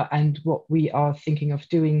currently are and what we are thinking of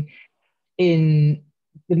doing in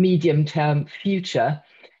the medium-term future.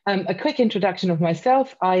 A quick introduction of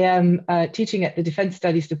myself. I am teaching at the Defence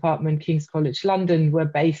Studies Department, King's College London. We're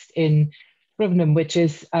based in Rivenham, which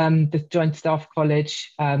is the Joint Staff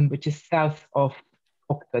College, which is south of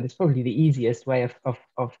Oxford. It's probably the easiest way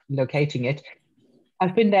of locating it.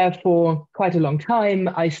 I've been there for quite a long time.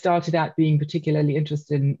 I started out being particularly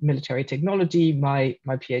interested in military technology. My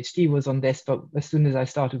PhD was on this, but as soon as I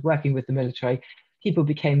started working with the military, people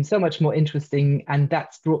became so much more interesting, and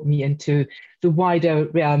that's brought me into the wider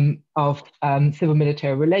realm of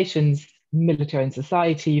civil-military relations, military and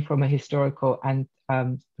society from a historical and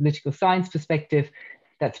political science perspective.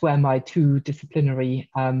 That's where my 2 disciplinary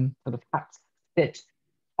sort of hats sit.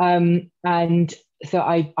 And so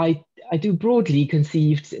I do broadly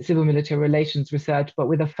conceived civil-military relations research, but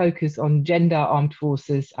with a focus on gender, armed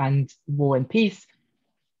forces, and war and peace,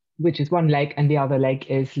 which is one leg, and the other leg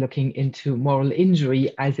is looking into moral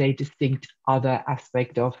injury as a distinct other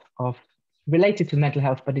aspect of related to mental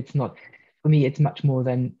health, but it's not, for me, it's much more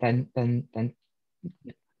than I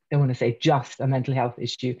don't want to say just a mental health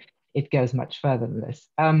issue. It goes much further than this.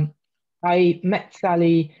 I met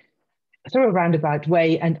Sally through a roundabout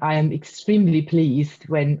way, and I am extremely pleased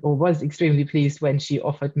was extremely pleased when she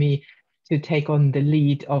offered me to take on the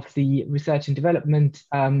lead of the research and development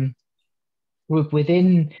group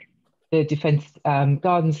within the Defence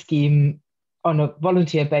Garden Scheme on a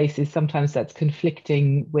volunteer basis. Sometimes that's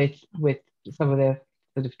conflicting with some of the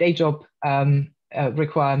sort of day job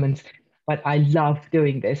requirements, but I love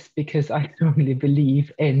doing this because I strongly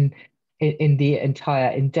believe in the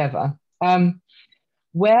entire endeavour.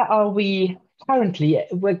 Where are we currently?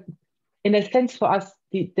 We're, in a sense, for us,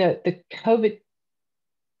 the COVID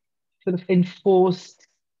sort of enforced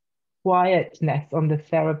quietness on the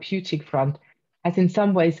therapeutic front has in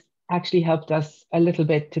some ways actually helped us a little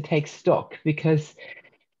bit to take stock, because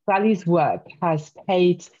Sally's work has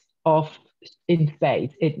paid off in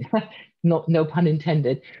spades. No pun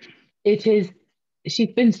intended.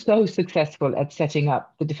 She's been so successful at setting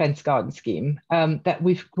up the Defence Garden Scheme that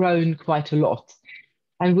we've grown quite a lot.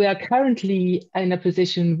 And we are currently in a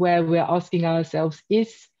position where we're asking ourselves,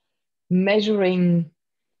 is measuring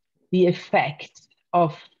the effect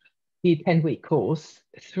of the 10-week course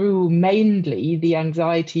through mainly the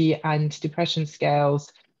anxiety and depression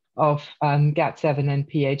scales of GAT-7 and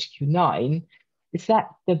PHQ-9, is that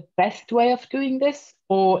the best way of doing this?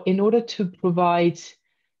 Or in order to provide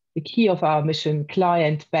the key of our mission,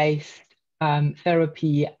 client-based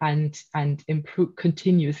therapy and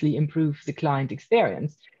continuously improve the client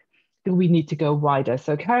experience, do we need to go wider?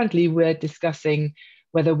 So currently we're discussing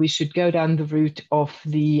whether we should go down the route of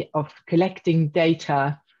collecting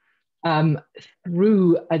data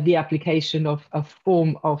through the application of a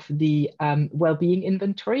form of the well-being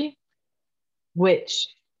inventory, which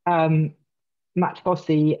Matt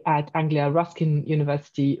Fossey at Anglia Ruskin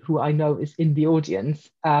University, who I know is in the audience,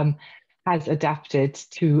 has adapted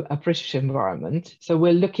to a British environment. So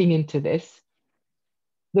we're looking into this.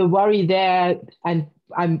 The worry there, and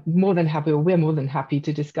we're more than happy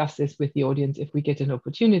to discuss this with the audience if we get an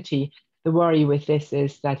opportunity. The worry with this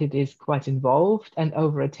is that it is quite involved, and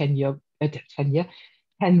over a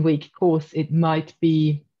 10-week course, it might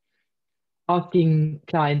be asking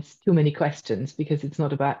clients too many questions, because it's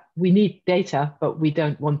not about, we need data, but we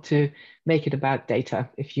don't want to make it about data.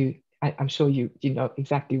 I'm sure you know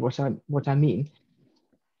exactly what I mean.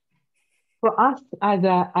 For us as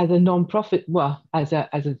a non-profit, well, as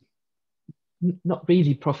a not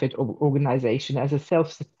really profit organization, as a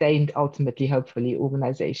self-sustained, ultimately, hopefully,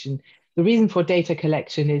 organization, the reason for data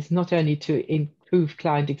collection is not only to improve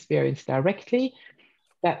client experience directly,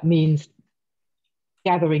 that means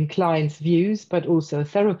gathering clients' views, but also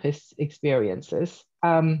therapists' experiences,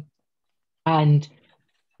 and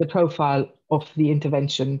the profile of the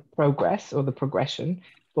intervention progress or the progression.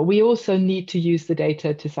 But we also need to use the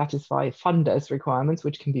data to satisfy funders' requirements,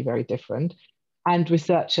 which can be very different, and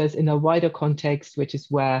researchers in a wider context, which is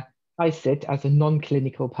where I sit as a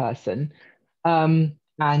non-clinical person, and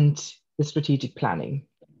the strategic planning.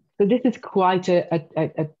 So this is quite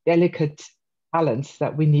a delicate balance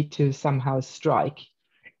that we need to somehow strike.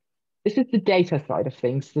 This is the data side of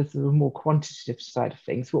things. This is the more quantitative side of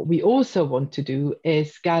things. What we also want to do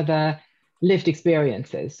is gather lived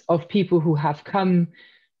experiences of people who have come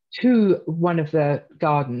to one of the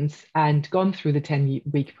gardens and gone through the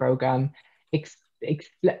 10-week program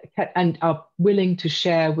and are willing to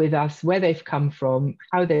share with us where they've come from,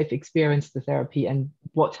 how they've experienced the therapy, and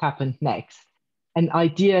what's happened next. And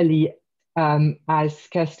ideally, as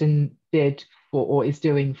Kirsten did or is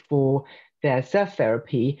doing for their surf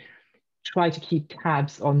therapy, try to keep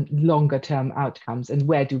tabs on longer term outcomes and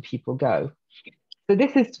where do people go. So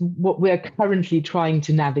this is what we're currently trying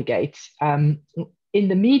to navigate. In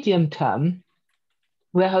the medium term,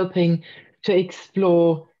 we're hoping to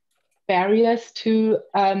explore barriers to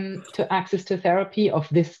access to therapy of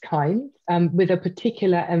this kind, with a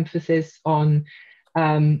particular emphasis on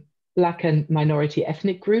Black and minority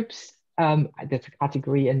ethnic groups. That's a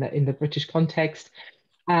category in the British context,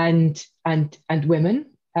 and women,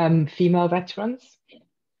 female veterans.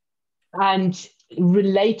 And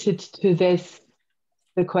related to this,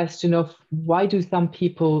 the question of why do some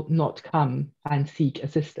people not come and seek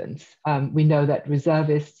assistance? We know that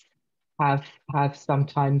reservists have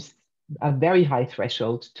sometimes a very high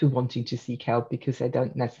threshold to wanting to seek help because they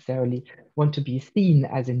don't necessarily want to be seen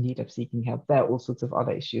as in need of seeking help. There are all sorts of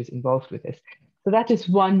other issues involved with this. So that is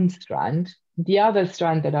one strand. The other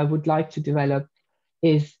strand that I would like to develop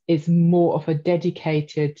is more of a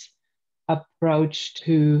dedicated approach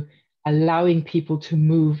to allowing people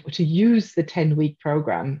to use the 10-week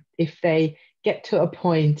program if they get to a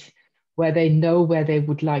point where they know where they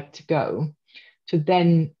would like to go, to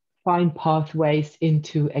then find pathways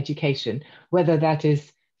into education, whether that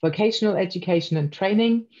is vocational education and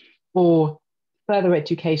training or further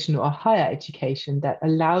education or higher education that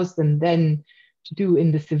allows them then to do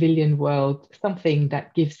in the civilian world something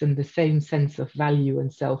that gives them the same sense of value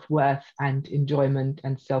and self-worth and enjoyment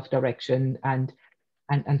and self-direction and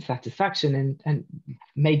satisfaction and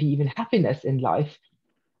maybe even happiness in life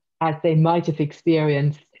as they might have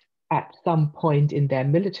experienced at some point in their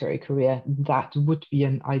military career. That would be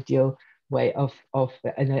an ideal way of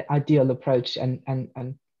an ideal approach and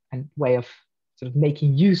way of sort of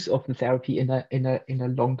making use of the therapy in a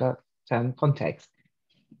longer term context.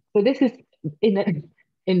 So this is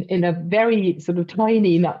in a very sort of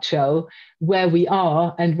tiny nutshell where we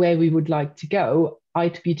are and where we would like to go.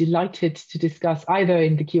 I'd be delighted to discuss either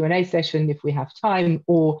in the Q&A session if we have time,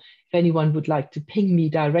 or if anyone would like to ping me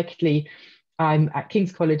directly I'm at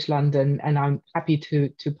King's College London, and I'm happy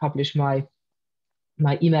to publish my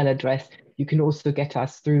email address. You can also get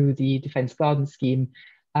us through the Defence Garden Scheme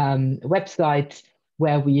website,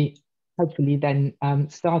 where we hopefully then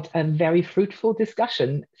start a very fruitful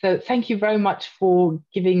discussion. So thank you very much for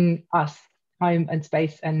giving us time and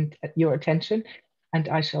space and your attention. And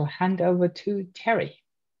I shall hand over to Terry.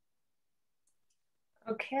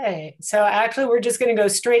 Okay, so actually we're just going to go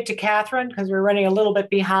straight to Catherine because we're running a little bit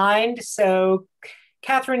behind. So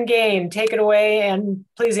Catherine Game, take it away and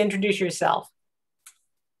please introduce yourself.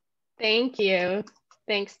 Thank you.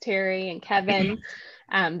 Thanks, Terry and Kevin.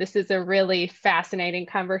 This is a really fascinating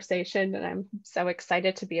conversation and I'm so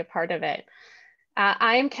excited to be a part of it.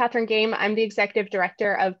 I'm Catherine Game. I'm the Executive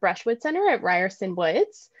Director of Brushwood Center at Ryerson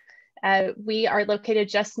Woods. We are located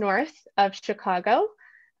just north of Chicago.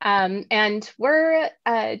 And we're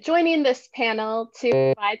joining this panel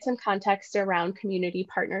to provide some context around community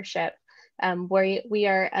partnership. We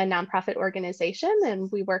are a nonprofit organization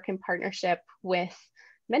and we work in partnership with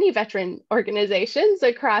many veteran organizations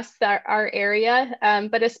across our area,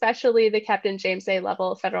 but especially the Captain James A.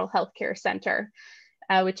 Lovell Federal Healthcare Center,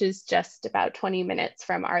 which is just about 20 minutes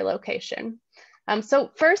from our location. So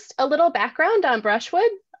first, a little background on Brushwood.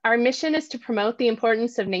 Our mission is to promote the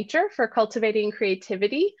importance of nature for cultivating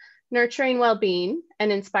creativity, nurturing well-being,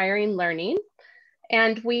 and inspiring learning.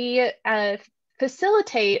 And we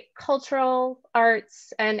facilitate cultural,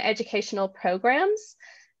 arts, and educational programs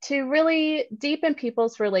to really deepen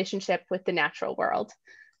people's relationship with the natural world.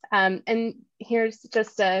 And here's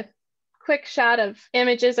just a quick shot of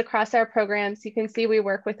images across our programs. You can see we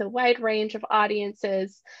work with a wide range of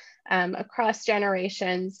audiences across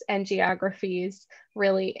generations and geographies,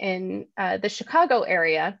 really in the Chicago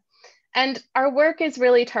area. And our work is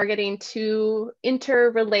really targeting two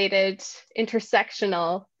interrelated,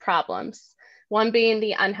 intersectional problems. One being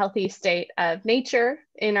the unhealthy state of nature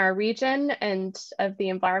in our region and of the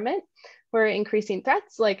environment, where increasing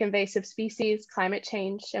threats like invasive species, climate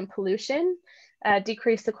change, and pollution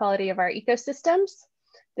decrease the quality of our ecosystems.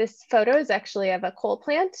 This photo is actually of a coal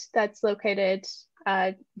plant that's located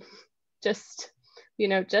just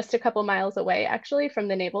a couple miles away actually from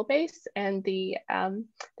the Naval Base and the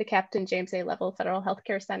Captain James A. Lovell Federal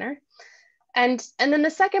Healthcare Center. And then the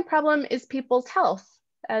second problem is people's health,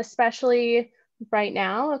 especially right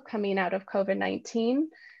now coming out of COVID-19,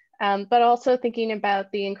 but also thinking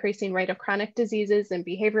about the increasing rate of chronic diseases and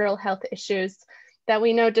behavioral health issues that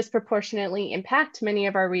we know disproportionately impact many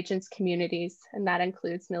of our region's communities, and that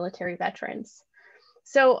includes military veterans.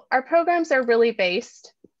 So our programs are really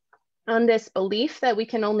based on this belief that we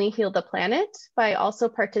can only heal the planet by also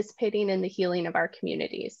participating in the healing of our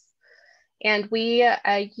communities. And we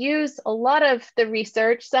use a lot of the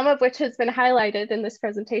research, some of which has been highlighted in this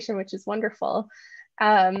presentation, which is wonderful,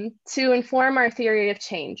 to inform our theory of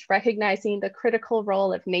change, recognizing the critical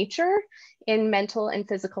role of nature in mental and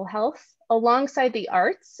physical health, alongside the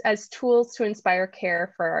arts as tools to inspire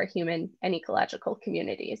care for our human and ecological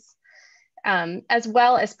communities. As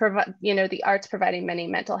well as the arts providing many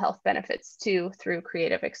mental health benefits too through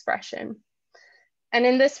creative expression. And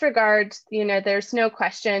in this regard, there's no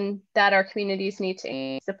question that our communities need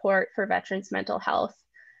to support for veterans' mental health,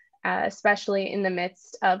 especially in the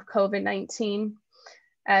midst of COVID-19.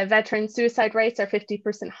 Veteran suicide rates are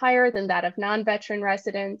 50% higher than that of non-veteran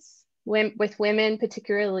residents, with women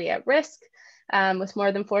particularly at risk, with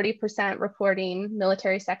more than 40% reporting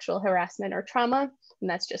military sexual harassment or trauma. And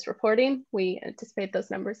that's just reporting. We anticipate those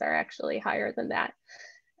numbers are actually higher than that.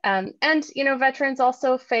 And veterans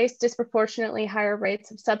also face disproportionately higher rates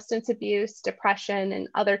of substance abuse, depression, and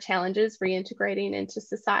other challenges reintegrating into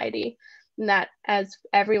society. And that, as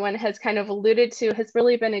everyone has kind of alluded to, has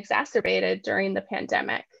really been exacerbated during the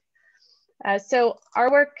pandemic. So our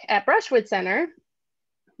work at Brushwood Center,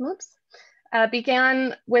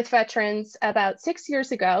 began with veterans about 6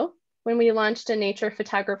 years ago when we launched a nature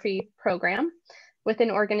photography program with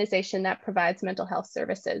an organization that provides mental health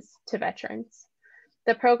services to veterans.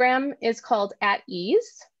 The program is called At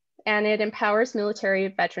Ease, and it empowers military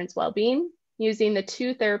veterans' well-being using the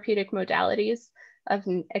two therapeutic modalities of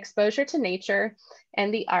exposure to nature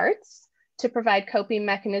and the arts to provide coping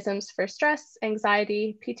mechanisms for stress,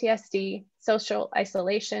 anxiety, PTSD, social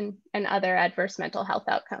isolation, and other adverse mental health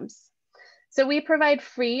outcomes. So we provide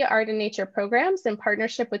free art and nature programs in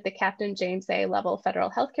partnership with the Captain James A. Lovell Federal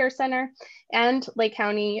Healthcare Center and Lake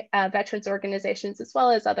County veterans organizations, as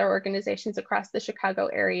well as other organizations across the Chicago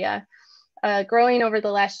area, growing over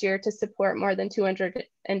the last year to support more than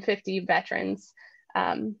 250 veterans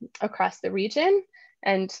across the region.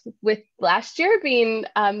 And with last year being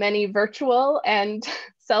many virtual and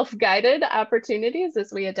self-guided opportunities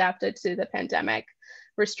as we adapted to the pandemic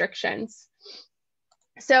restrictions.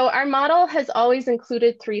 So our model has always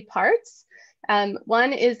included 3 parts.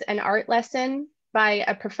 One is an art lesson by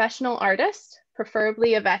a professional artist,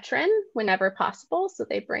 preferably a veteran whenever possible. So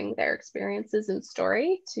they bring their experiences and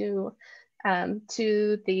story to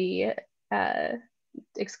the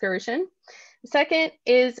excursion. Second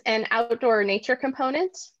is an outdoor nature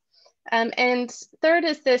component. And third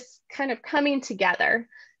is this kind of coming together,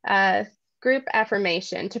 group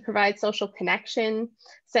affirmation to provide social connection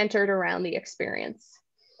centered around the experience.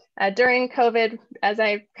 During COVID, as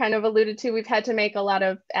I kind of alluded to, we've had to make a lot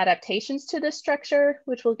of adaptations to this structure,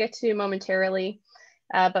 which we'll get to momentarily.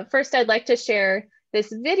 But first, I'd like to share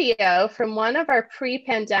this video from one of our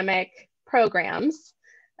pre-pandemic programs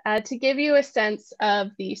to give you a sense of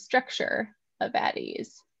the structure of At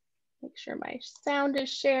Ease. Make sure my sound is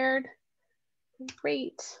shared.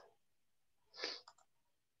 Great.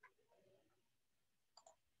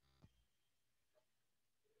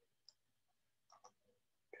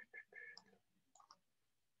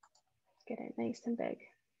 Get it nice and big.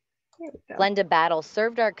 There we go. Glenda Battle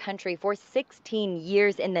served our country for 16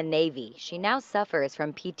 years in the Navy. She now suffers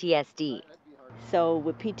from PTSD. So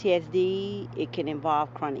with PTSD, it can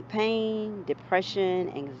involve chronic pain, depression,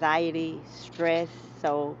 anxiety, stress.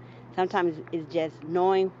 So sometimes it's just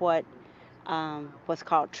knowing what's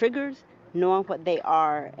called triggers, knowing what they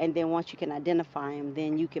are, and then once you can identify them,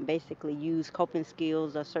 then you can basically use coping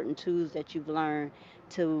skills or certain tools that you've learned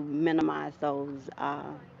to minimize those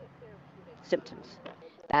symptoms.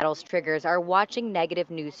 Battle's triggers are watching negative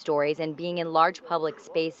news stories and being in large public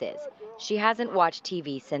spaces. She hasn't watched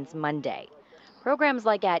TV since Monday. Programs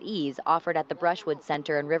like At Ease, offered at the Brushwood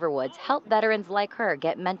Center in Riverwoods, help veterans like her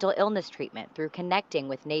get mental illness treatment through connecting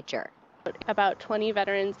with nature. About 20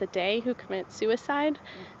 veterans a day who commit suicide.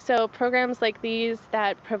 So programs like these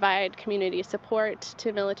that provide community support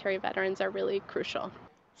to military veterans are really crucial.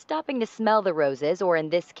 Stopping to smell the roses, or in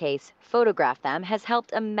this case, photograph them, has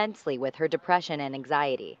helped immensely with her depression and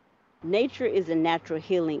anxiety. Nature is a natural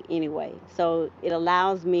healing anyway, so it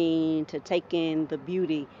allows me to take in the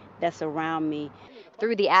beauty that's around me.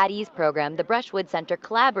 Through the At Ease program, the Brushwood Center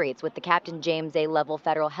collaborates with the Captain James A. Lovell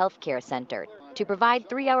Federal Health Care Center to provide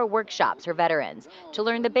 3-hour workshops for veterans to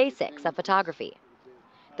learn the basics of photography.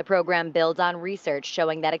 The program builds on research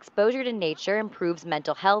showing that exposure to nature improves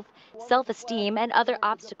mental health, self-esteem, and other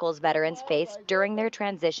obstacles veterans face during their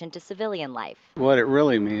transition to civilian life. What it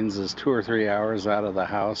really means is 2 or 3 hours out of the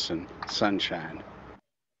house and sunshine.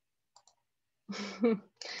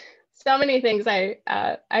 So many things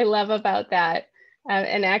I love about that.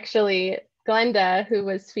 And actually, Glenda, who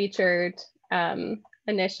was featured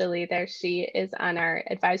initially there, she is on our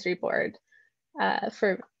advisory board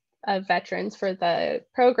for veterans for the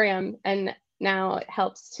program, and now it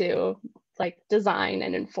helps to design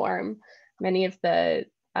and inform many of the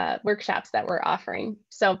workshops that we're offering.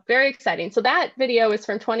 So very exciting. So that video is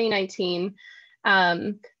from 2019,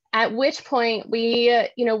 at which point we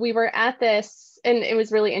were at this. And it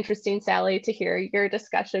was really interesting, Sally, to hear your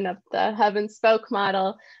discussion of the hub and spoke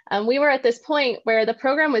model. We were at this point where the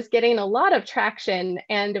program was getting a lot of traction,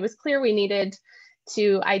 and it was clear we needed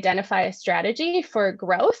to identify a strategy for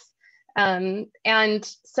growth.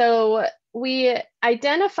 And so we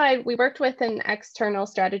worked with an external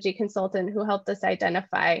strategy consultant who helped us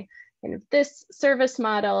identify this service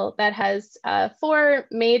model that has 4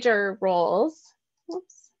 major roles.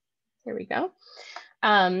 Oops, here we go.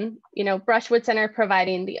 Brushwood Center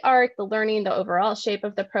providing the art, the learning, the overall shape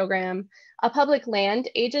of the program, a public land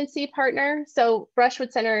agency partner. So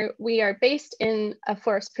Brushwood Center, we are based in a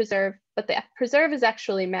forest preserve, but the preserve is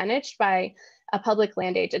actually managed by a public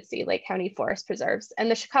land agency, Lake County Forest Preserves. And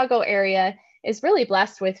the Chicago area is really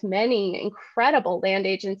blessed with many incredible land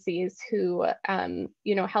agencies who,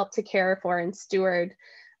 help to care for and steward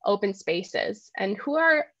open spaces, and who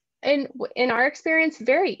are, in our experience,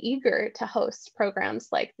 very eager to host programs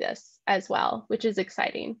like this as well, which is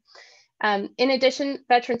exciting. In addition,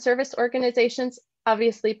 veteran service organizations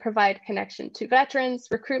obviously provide connection to veterans,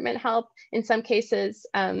 recruitment help, in some cases,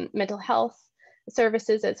 mental health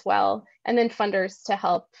services as well, and then funders to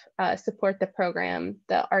help support the program,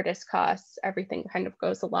 the artist costs, everything kind of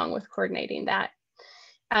goes along with coordinating that.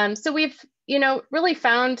 So we've, really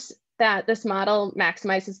found that this model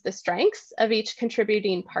maximizes the strengths of each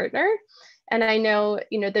contributing partner. And I know,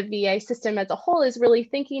 the VA system as a whole is really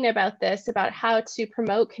thinking about this, about how to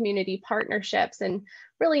promote community partnerships and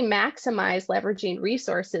really maximize leveraging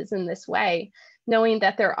resources in this way, knowing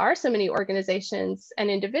that there are so many organizations and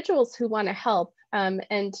individuals who want to help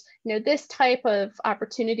And this type of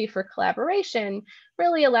opportunity for collaboration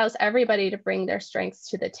really allows everybody to bring their strengths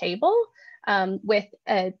to the table with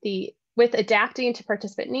adapting to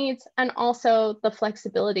participant needs and also the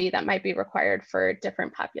flexibility that might be required for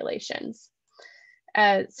different populations.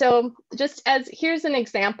 So just here's an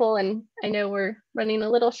example, and I know we're running a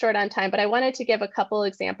little short on time, but I wanted to give a couple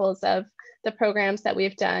examples of the programs that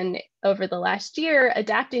we've done over the last year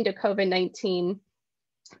adapting to COVID-19.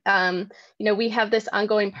 We have this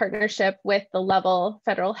ongoing partnership with the Level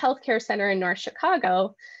Federal Healthcare Center in North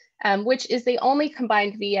Chicago, which is the only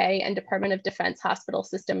combined VA and Department of Defense hospital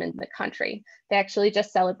system in the country. They actually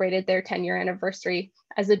just celebrated their 10-year anniversary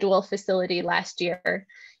as a dual facility last year.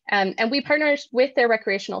 And we partnered with their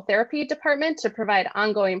recreational therapy department to provide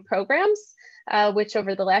ongoing programs, which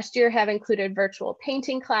over the last year have included virtual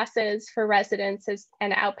painting classes for residents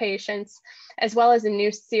and outpatients, as well as a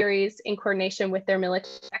new series in coordination with their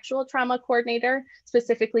military sexual trauma coordinator,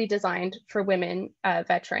 specifically designed for women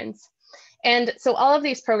veterans. And so all of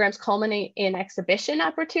these programs culminate in exhibition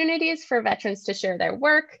opportunities for veterans to share their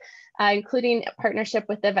work, including a partnership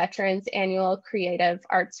with the Veterans Annual Creative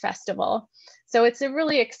Arts Festival. So it's a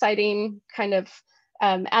really exciting kind of,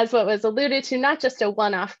 as what was alluded to, not just a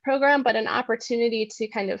one-off program, but an opportunity to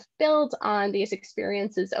kind of build on these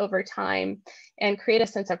experiences over time and create a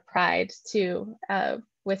sense of pride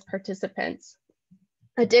with participants.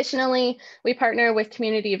 Additionally, we partner with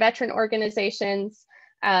community veteran organizations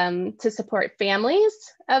to support families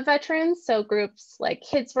of veterans. So groups like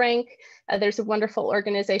Kids Rank, there's a wonderful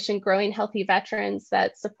organization, Growing Healthy Veterans,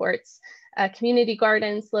 that supports community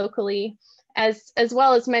gardens locally, as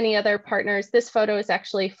well as many other partners. This photo is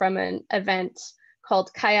actually from an event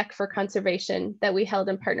called Kayak for Conservation that we held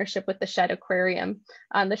in partnership with the Shedd Aquarium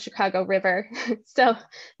on the Chicago River. So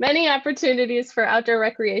many opportunities for outdoor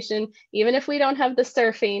recreation, even if we don't have the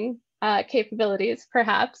surfing capabilities,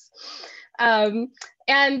 perhaps.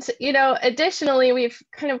 And, additionally, we've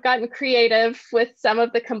kind of gotten creative with some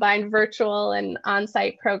of the combined virtual and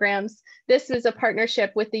on-site programs. This was a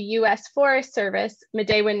partnership with the U.S. Forest Service,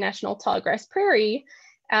 Midewin National Tallgrass Prairie,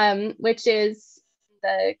 which is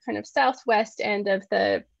the kind of southwest end of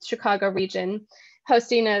the Chicago region,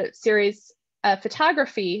 hosting a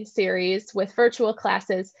photography series with virtual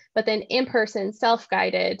classes, but then in-person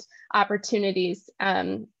self-guided opportunities.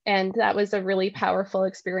 And that was a really powerful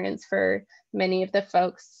experience for many of the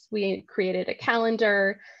folks. We created a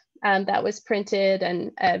calendar that was printed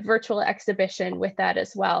and a virtual exhibition with that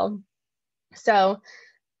as well. So,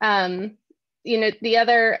 the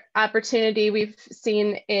other opportunity we've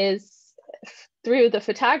seen is through the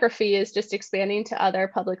photography is just expanding to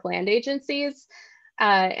other public land agencies.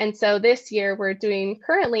 And so this year we're doing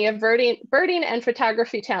currently a birding and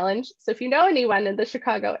photography challenge. So if you know anyone in the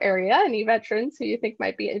Chicago area, any veterans who you think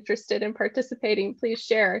might be interested in participating, please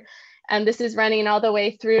share. And this is running all the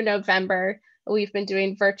way through November. We've been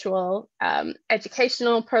doing virtual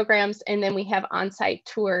educational programs, and then we have on-site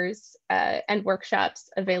tours and workshops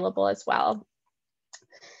available as well.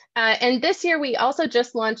 And this year, we also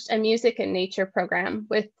just launched a music and nature program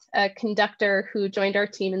with a conductor who joined our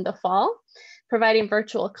team in the fall, providing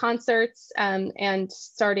virtual concerts and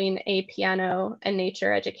starting a piano and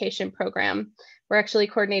nature education program. We're actually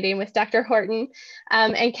coordinating with Dr. Horton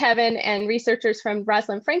and Kevin and researchers from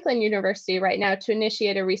Rosalind Franklin University right now to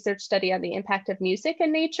initiate a research study on the impact of music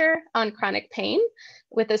and nature on chronic pain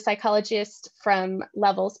with a psychologist from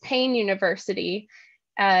Levels Pain University.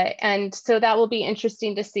 And so that will be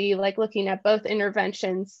interesting to see, like looking at both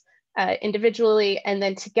interventions individually and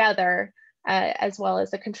then together, as well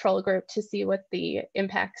as a control group to see what the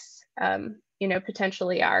impacts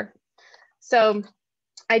potentially are. So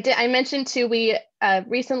I mentioned too, we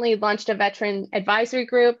recently launched a veteran advisory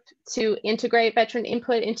group to integrate veteran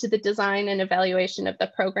input into the design and evaluation of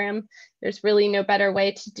the program. There's really no better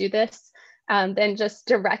way to do this than just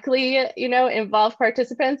directly, involve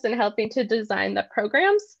participants in helping to design the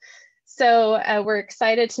programs. So we're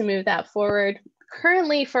excited to move that forward.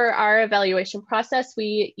 Currently, for our evaluation process,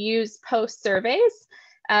 we use post surveys,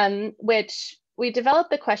 which we developed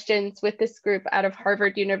the questions with this group out of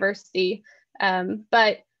Harvard University.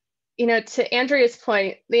 But, to Andrea's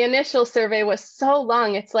point, the initial survey was so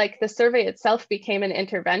long, it's like the survey itself became an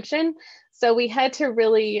intervention. So we had to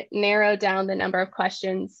really narrow down the number of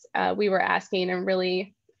questions we were asking and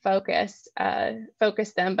really focus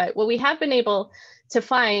them. But what we have been able to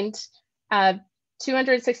find,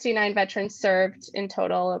 269 veterans served in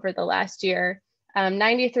total over the last year.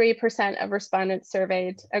 93% of respondents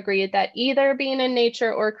surveyed agreed that either being in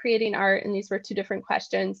nature or creating art, and these were two different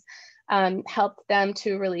questions, helped them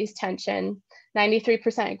to release tension.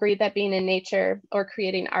 93% agreed that being in nature or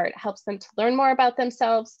creating art helps them to learn more about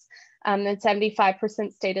themselves. And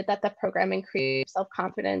 75% stated that the program increased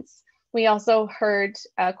self-confidence. We also heard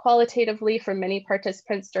qualitatively from many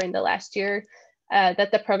participants during the last year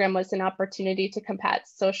that the program was an opportunity to combat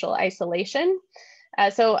social isolation.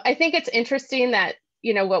 So I think it's interesting that,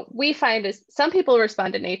 you know, what we find is some people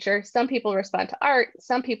respond to nature, some people respond to art,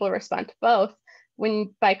 some people respond to both.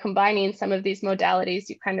 When by combining some of these modalities,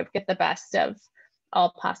 you kind of get the best of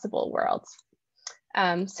all possible worlds.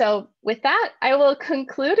 So with that, I will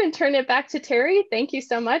conclude and turn it back to Terry. Thank you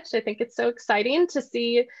so much. I think it's so exciting to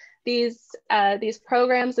see these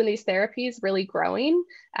programs and these therapies really growing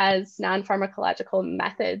as non-pharmacological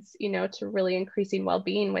methods, you know, to really increasing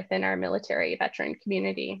well-being within our military veteran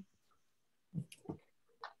community.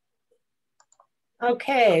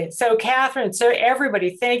 Okay, so Catherine, so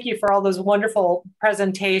everybody, thank you for all those wonderful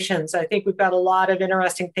presentations. I think we've got a lot of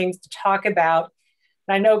interesting things to talk about.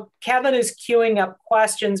 I know Kevin is queuing up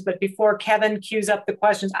questions, but before Kevin queues up the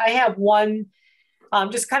questions, I have one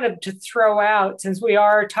just kind of to throw out, since we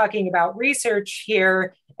are talking about research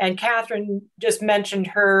here, and Catherine just mentioned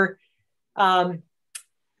her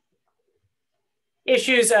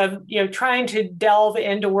issues of, you know, trying to delve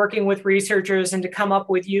into working with researchers and to come up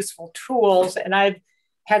with useful tools. And I've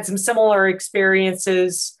had some similar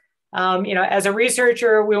experiences. You know, as a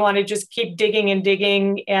researcher, we want to just keep digging and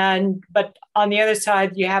digging. But on the other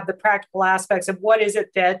side, you have the practical aspects of what is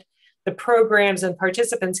it that the programs and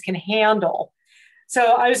participants can handle.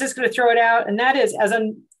 So I was just going to throw it out, and that is, as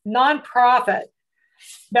a nonprofit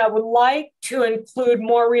that would like to include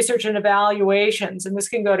more research and evaluations, and this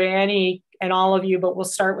can go to any and all of you, but we'll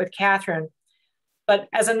start with Catherine. But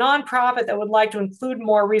as a nonprofit that would like to include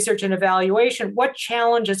more research and evaluation, what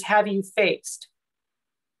challenges have you faced?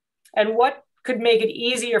 And what could make it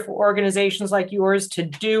easier for organizations like yours to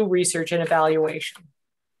do research and evaluation?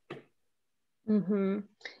 Mm-hmm.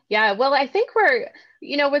 Yeah, well, I think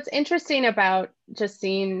you know, what's interesting about just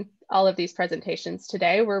seeing all of these presentations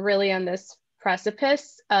today, we're really on this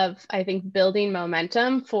precipice of, I think, building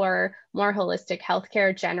momentum for more holistic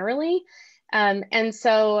healthcare generally. And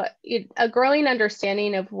so a growing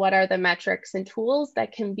understanding of what are the metrics and tools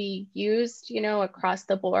that can be used, you know, across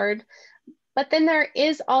the board. But then there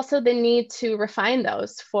is also the need to refine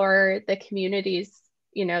those for the communities,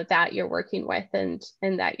 you know, that you're working with and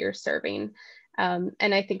that you're serving. And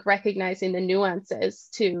I think recognizing the nuances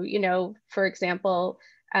to, you know, for example,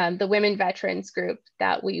 the women veterans group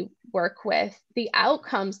that we work with, the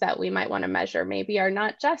outcomes that we might want to measure maybe are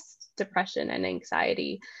not just depression and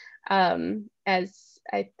anxiety. As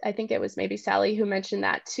I think it was maybe Sally who mentioned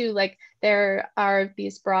that too, like there are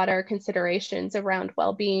these broader considerations around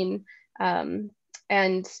well-being and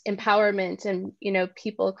empowerment and, you know,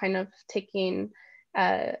 people kind of taking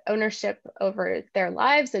ownership over their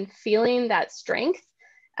lives and feeling that strength.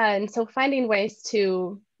 And so finding ways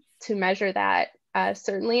to measure that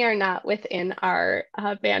certainly are not within our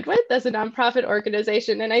bandwidth as a nonprofit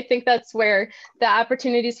organization. And I think that's where the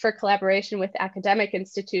opportunities for collaboration with academic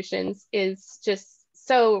institutions is just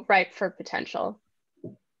so ripe for potential.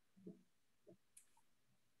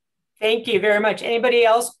 Thank you very much. Anybody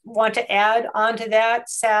else want to add on to that?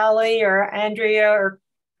 Sally or Andrea or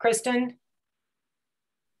Kristen?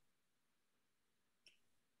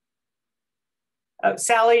 Oh,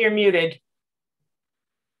 Sally, you're muted.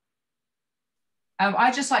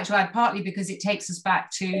 I'd just like to add, partly because it takes us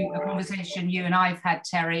back to a conversation you and I've had,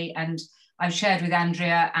 Terry, and I've shared with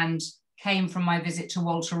Andrea, and came from my visit to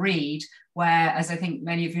Walter Reed, where, as I think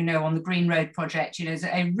many of you know, on the Green Road Project, you know, there's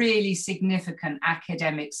a really significant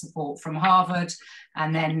academic support from Harvard.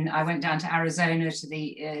 And then I went down to Arizona to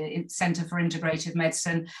the Center for Integrative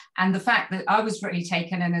Medicine. And the fact that I was really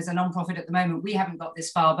taken, and as a nonprofit at the moment, we haven't got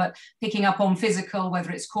this far, but picking up on physical,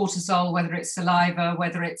 whether it's cortisol, whether it's saliva,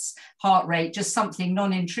 whether it's heart rate, just something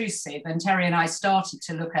non-intrusive. And Terry and I started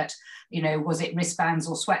to look at, you know, was it wristbands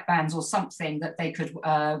or sweatbands or something that they could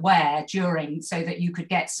wear during, so that you could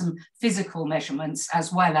get some physical measurements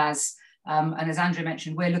as well as, and as Andrea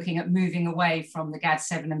mentioned, we're looking at moving away from the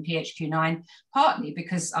GAD-7 and PHQ-9, partly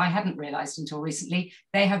because I hadn't realized until recently,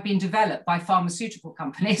 they have been developed by pharmaceutical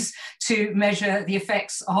companies to measure the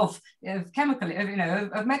effects of chemical, you know,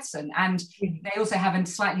 of medicine. And they also have a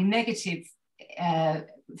slightly negative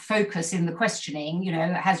focus in the questioning, you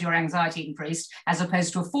know, has your anxiety increased, as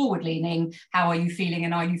opposed to a forward-leaning, how are you feeling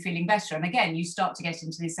and are you feeling better? And again, you start to get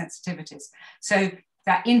into these sensitivities. So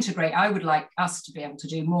that integrate, I would like us to be able to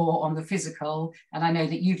do more on the physical. And I know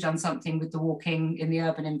that you've done something with the walking in the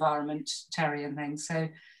urban environment, Terry, and things. So,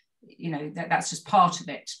 you know, that's just part of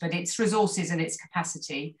it, but it's resources and its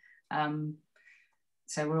capacity.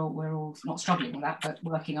 So we're all not struggling with that, but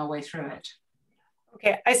working our way through it.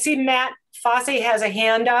 Okay, I see Matt Fossey has a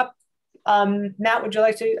hand up. Matt, would you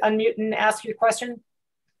like to unmute and ask your question?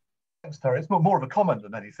 Thanks, Terry. It's more of a comment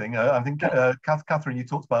than anything. I think, Catherine, you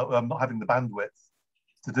talked about not having the bandwidth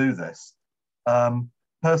to do this.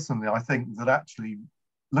 Personally, I think that actually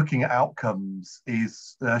looking at outcomes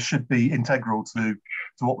should be integral to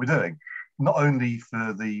what we're doing, not only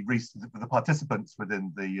for the participants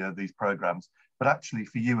within these programs, but actually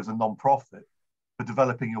for you as a non-profit, for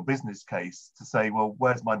developing your business case to say, well,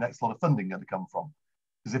 where's my next lot of funding going to come from?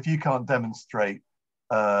 Because if you can't demonstrate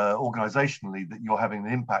organizationally that you're having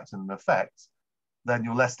an impact and an effect, then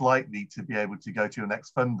you're less likely to be able to go to your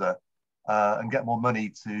next funder and get more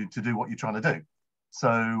money to do what you're trying to do.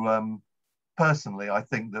 So personally, I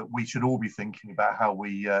think that we should all be thinking about how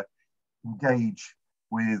we engage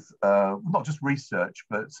with not just research,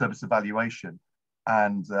 but service evaluation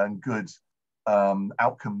and good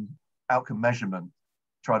outcome measurement,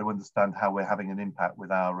 try to understand how we're having an impact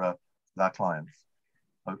with our clients.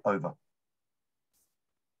 Over.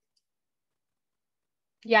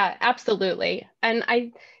 Yeah, absolutely. And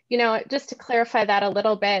just to clarify that a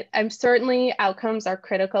little bit, certainly outcomes are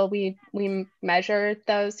critical. We measure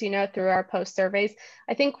those, through our post surveys.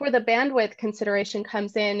 I think where the bandwidth consideration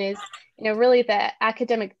comes in is, really the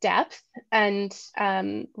academic depth and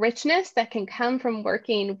richness that can come from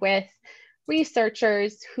working with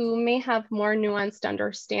researchers who may have more nuanced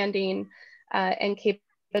understanding and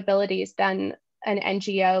capabilities than an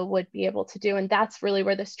NGO would be able to do. And that's really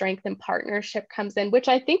where the strength and partnership comes in, which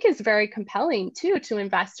I think is very compelling too, to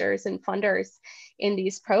investors and funders in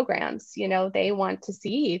these programs. They want to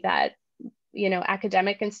see that,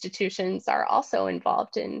 academic institutions are also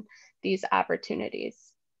involved in these opportunities,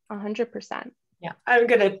 100%. Yeah, I'm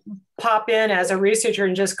gonna pop in as a researcher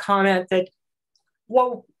and just comment that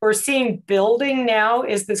what we're seeing building now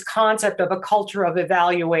is this concept of a culture of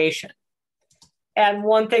evaluation. And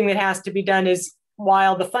one thing that has to be done is,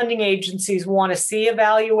 while the funding agencies want to see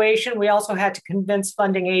evaluation, we also had to convince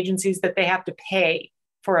funding agencies that they have to pay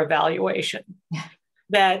for evaluation.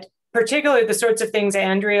 That particularly the sorts of things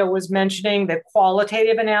Andrea was mentioning, the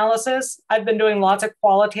qualitative analysis. I've been doing lots of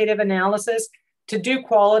qualitative analysis. To do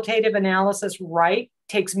qualitative analysis right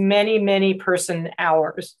takes many, many person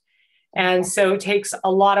hours. And so it takes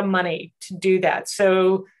a lot of money to do that.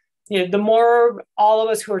 So the more all of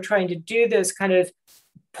us who are trying to do this kind of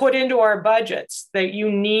put into our budgets that you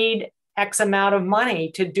need X amount of money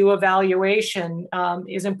to do evaluation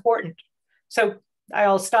is important. So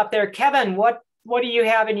I'll stop there. Kevin, what do you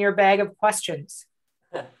have in your bag of questions?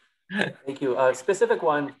 Thank you. A specific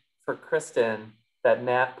one for Kristen that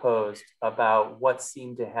Matt posed about what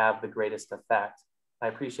seemed to have the greatest effect. I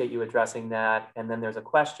appreciate you addressing that. And then there's a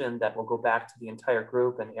question that will go back to the entire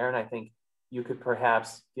group. And Erin, I think you could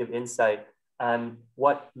perhaps give insight on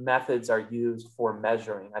what methods are used for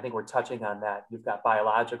measuring. I think we're touching on that. You've got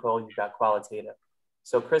biological, you've got qualitative.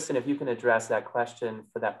 So Kristen, if you can address that question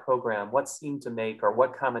for that program, what seemed to make, or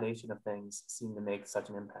what combination of things seemed to make such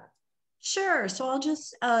an impact? Sure. So I'll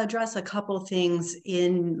just address a couple things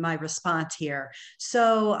in my response here.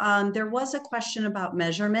 So there was a question about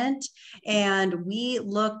measurement, and we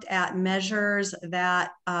looked at measures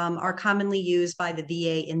that are commonly used by the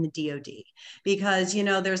VA in the DoD, because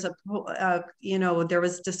there's there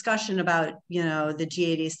was discussion about the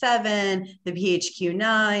G87, the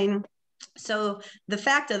PHQ-9. So the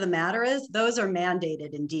fact of the matter is those are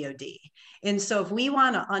mandated in DoD. And so if we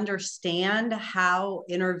want to understand how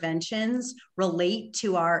interventions relate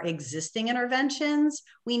to our existing interventions,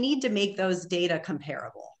 we need to make those data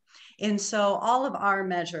comparable. And so all of our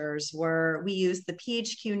measures we used the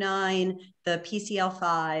PHQ-9, the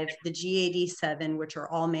PCL5, the G87, which are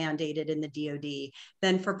all mandated in the DoD.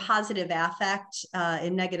 Then for positive affect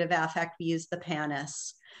and negative affect, we used the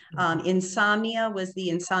PANIS. Insomnia was the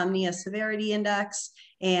Insomnia Severity Index,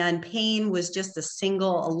 and pain was just a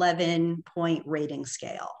single 11-point rating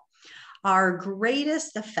scale. Our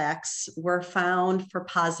greatest effects were found for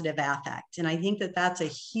positive affect. And I think that that's a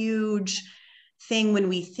huge thing when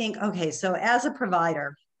we think, okay, so as a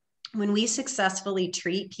provider, when we successfully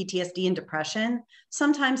treat PTSD and depression,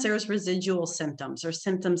 sometimes there's residual symptoms or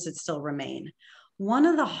symptoms that still remain. One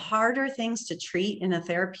of the harder things to treat in a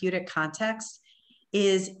therapeutic context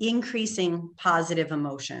is increasing positive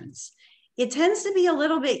emotions. It tends to be a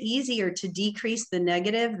little bit easier to decrease the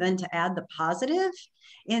negative than to add the positive.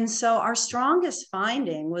 And so our strongest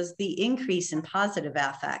finding was the increase in positive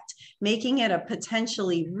affect, making it a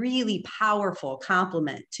potentially really powerful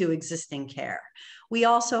complement to existing care. We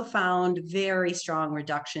also found very strong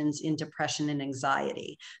reductions in depression and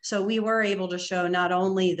anxiety. So we were able to show not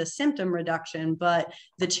only the symptom reduction, but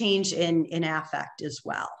the change in affect as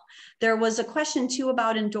well. There was a question too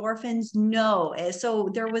about endorphins. No, so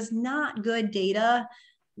there was not good data,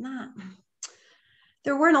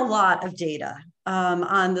 there weren't a lot of data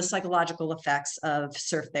on the psychological effects of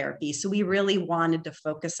surf therapy. So we really wanted to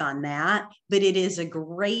focus on that, but it is a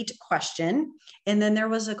great question. And then there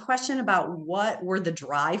was a question about what were the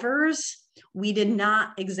drivers. We did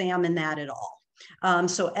not examine that at all.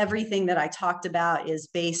 So everything that I talked about is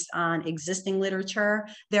based on existing literature.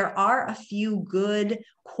 There are a few good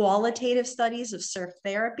qualitative studies of surf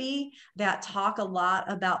therapy that talk a lot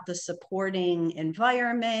about the supporting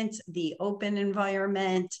environment, the open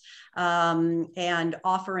environment, and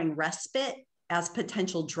offering respite as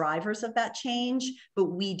potential drivers of that change, but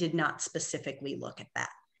we did not specifically look at that.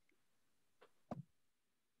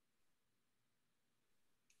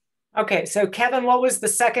 Okay, so Kevin, what was the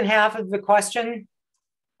second half of the question?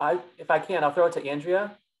 If I can, I'll throw it to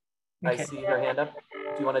Andrea. Okay. I see her hand up.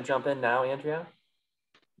 Do you want to jump in now, Andrea?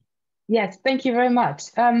 Yes, thank you very much.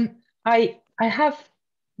 I have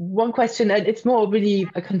one question, and it's more really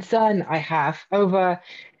a concern I have over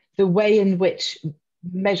the way in which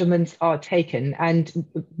measurements are taken. And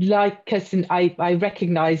like Kirsten, I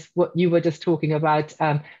recognize what you were just talking about,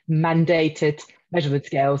 mandated measurement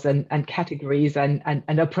scales and categories and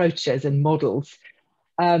approaches and models.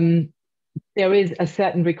 There is a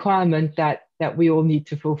certain requirement that we all need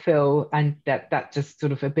to fulfill, and that just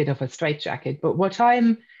sort of a bit of a straitjacket. But what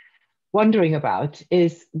I'm wondering about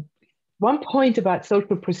is one point about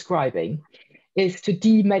social prescribing is to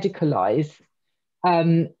demedicalize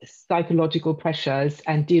psychological pressures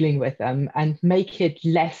and dealing with them, and make it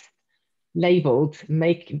less labeled,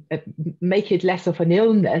 make it less of an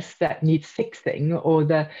illness that needs fixing, or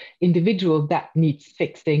the individual that needs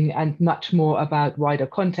fixing, and much more about wider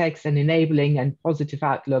context and enabling and positive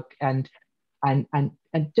outlook and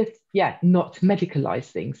just, yeah, not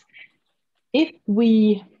medicalize things.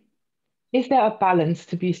 Is there a balance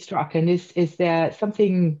to be struck, and is there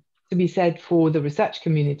something to be said for the research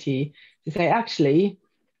community to say, actually,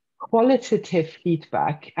 qualitative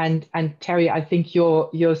feedback, and Terry, I think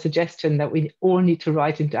your suggestion that we all need to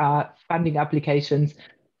write into our funding applications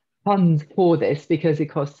funds for this because it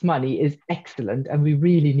costs money is excellent, and we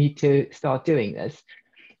really need to start doing this.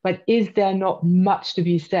 But is there not much to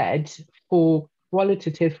be said for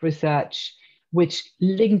qualitative research which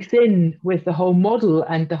links in with the whole model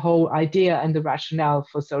and the whole idea and the rationale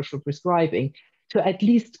for social prescribing to at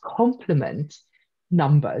least complement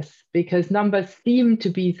numbers? Because numbers seem to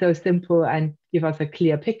be so simple and give us a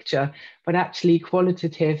clear picture, but actually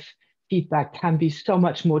qualitative feedback can be so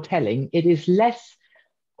much more telling. It is less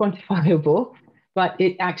quantifiable, but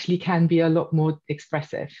it actually can be a lot more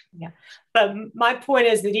expressive. Yeah, but my point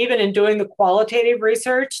is that even in doing the qualitative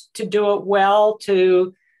research, to do it well,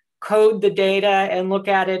 to code the data and look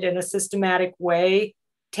at it in a systematic way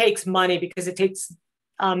takes money, because it takes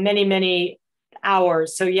many, many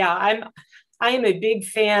hours. So yeah, I am a big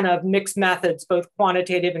fan of mixed methods, both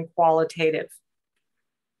quantitative and qualitative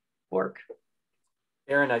work.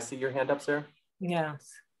 Aaron, I see your hand up, sir.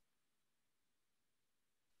 Yes.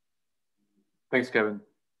 Thanks, Kevin.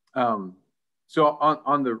 So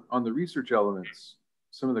on the research elements,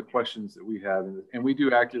 some of the questions that we have, and we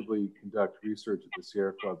do actively conduct research at the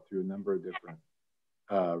Sierra Club through a number of different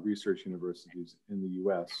research universities in the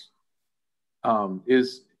US,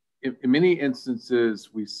 is in many instances,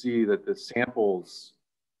 we see that the samples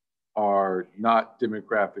are not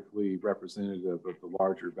demographically representative of the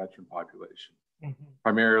larger veteran population. Mm-hmm.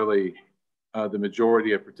 Primarily, the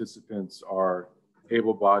majority of participants are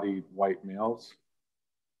able-bodied white males,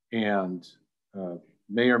 and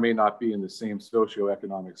may or may not be in the same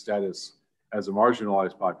socioeconomic status as a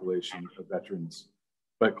marginalized population of veterans,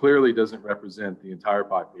 but clearly doesn't represent the entire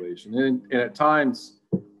population. And at times,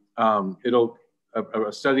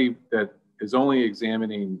 a study that is only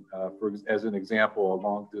examining, as an example, a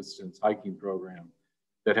long-distance hiking program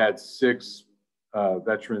that had 6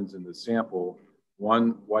 veterans in the sample, 1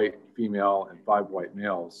 white female and 5 white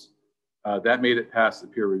males, that made it past the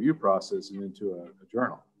peer review process and into a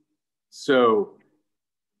journal. So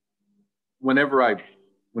whenever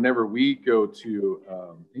we go to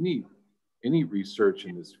any research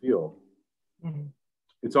in this field, mm-hmm.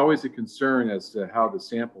 it's always a concern as to how the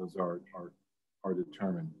samples are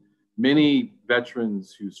determined. Many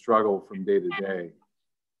veterans who struggle from day to day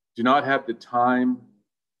do not have the time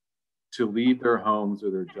to leave their homes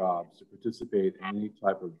or their jobs to participate in any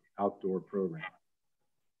type of outdoor program.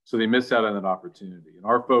 So they miss out on that opportunity. And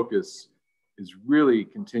our focus is really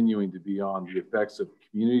continuing to be on the effects of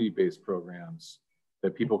community-based programs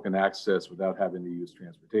that people can access without having to use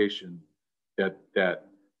transportation, that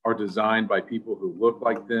are designed by people who look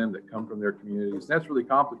like them, that come from their communities. That's really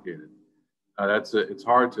complicated. It's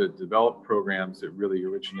hard to develop programs that really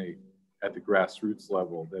originate at the grassroots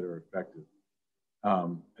level that are effective.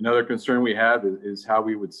 Another concern we have is how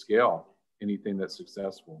we would scale anything that's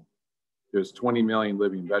successful. There's 20 million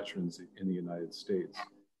living veterans in the United States.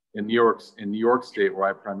 In New York State, where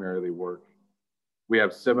I primarily work, we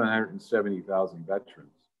have 770,000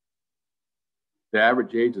 veterans. The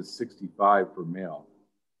average age is 65 for male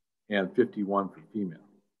and 51 for female.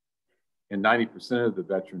 And 90% of the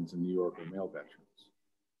veterans in New York are male veterans.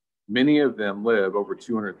 Many of them live, over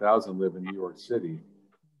 200,000 live in New York City,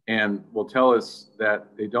 and will tell us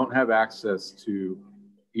that they don't have access to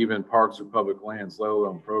even parks or public lands, let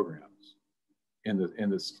alone programs in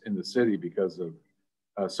the city because of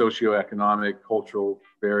socioeconomic, cultural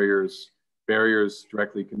barriers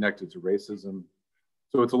directly connected to racism.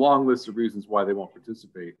 So it's a long list of reasons why they won't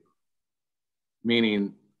participate,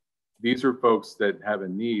 meaning these are folks that have a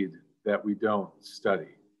need that we don't study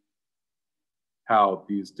how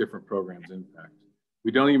these different programs impact.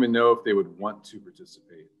 We don't even know if they would want to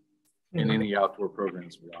participate in any outdoor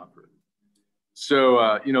programs we offer.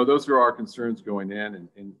 So, those are our concerns going in.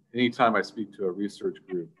 And anytime I speak to a research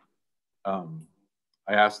group, I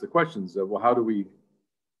ask the questions of, well, how do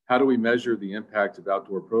we measure the impact of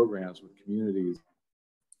outdoor programs with communities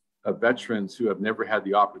of veterans who have never had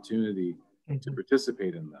the opportunity to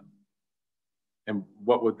participate in them? And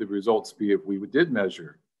what would the results be if we did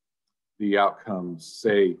measure the outcomes,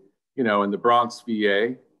 say, in the Bronx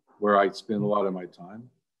VA, where I spend a lot of my time,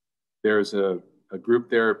 there's a group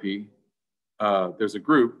therapy. There's a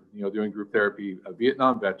group, doing group therapy of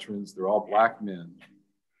Vietnam veterans. They're all Black men.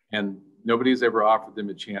 And nobody's ever offered them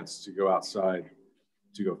a chance to go outside,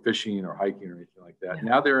 to go fishing or hiking or anything like that. Yeah.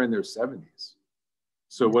 Now they're in their 70s.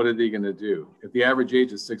 So what are they going to do? If the average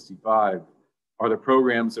age is 65, are the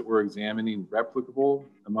programs that we're examining replicable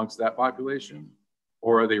amongst that population?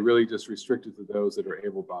 Or are they really just restricted to those that are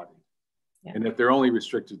able-bodied? Yeah. And if they're only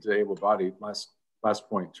restricted to able-bodied, last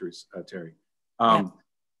point, Terry,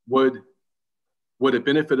 would it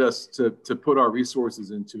benefit us to put our resources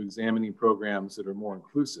into examining programs that are more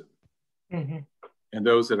inclusive and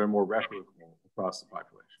those that are more replicable across the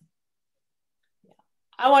population?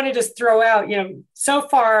 I want to just throw out, so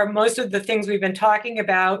far, most of the things we've been talking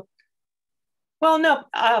about,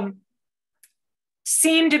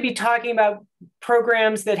 seem to be talking about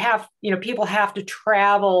programs that have, people have to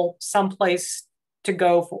travel someplace to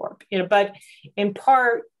go for, but in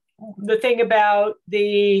part, the thing about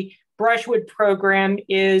the Brushwood program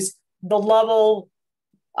is the Lovell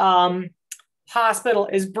Hospital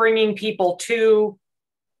is bringing people to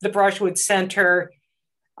the Brushwood Center.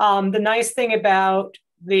 The nice thing about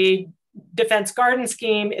the Defense Garden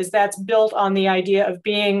Scheme is that's built on the idea of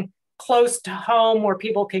being close to home where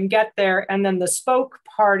people can get there. And then the spoke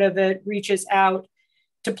part of it reaches out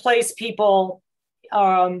to place people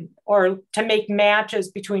or to make matches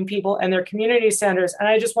between people and their community centers. And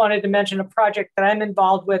I just wanted to mention a project that I'm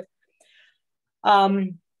involved with.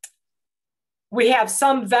 We have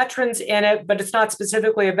some veterans in it, but it's not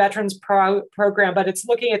specifically a veterans program, but it's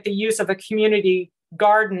looking at the use of a community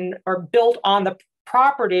garden or built on the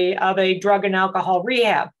property of a drug and alcohol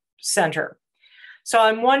rehab center. So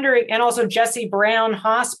I'm wondering, and also Jesse Brown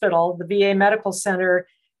Hospital, the VA Medical Center,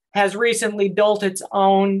 has recently built its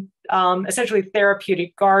own essentially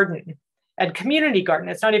therapeutic garden and community garden.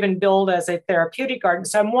 It's not even billed as a therapeutic garden.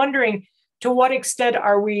 So I'm wondering, to what extent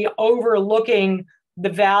are we overlooking the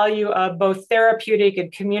value of both therapeutic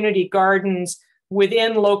and community gardens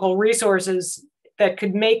within local resources that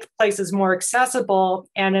could make places more accessible,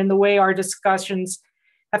 and in the way our discussions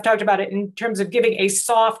have talked about it in terms of giving a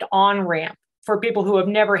soft on-ramp for people who have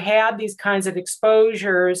never had these kinds of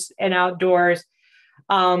exposures in outdoors,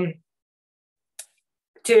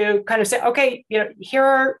 to kind of say, okay,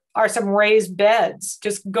 here are some raised beds,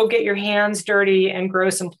 just go get your hands dirty and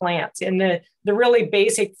grow some plants in the really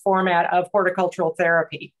basic format of horticultural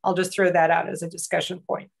therapy. I'll just throw that out as a discussion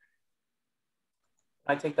point.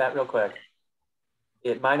 I take that real quick.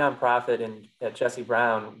 At my nonprofit at Jesse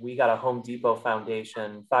Brown, we got a Home Depot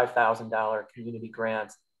Foundation $5,000 community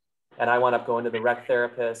grant. And I wound up going to the rec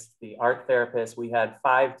therapist, the art therapist. We had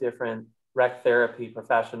 5 different rec therapy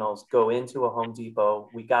professionals go into a Home Depot.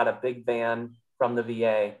 We got a big van from the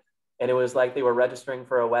VA, and it was like they were registering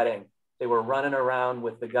for a wedding. They were running around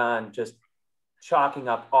with the gun, just chalking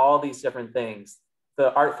up all these different things.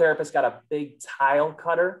 The art therapist got a big tile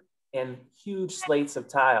cutter and huge slates of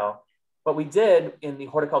tile. What we did in the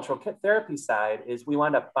horticultural therapy side is we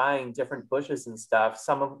wound up buying different bushes and stuff.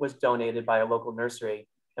 Some of it was donated by a local nursery,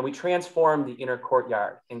 and we transformed the inner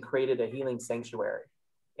courtyard and created a healing sanctuary.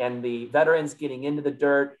 And the veterans getting into the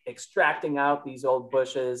dirt, extracting out these old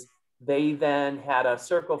bushes, they then had a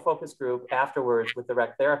circle focus group afterwards with the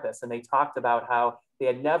rec therapists, and they talked about how they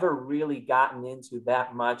had never really gotten into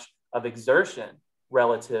that much of exertion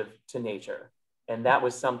relative to nature. And that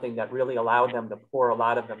was something that really allowed them to pour a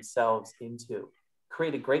lot of themselves into.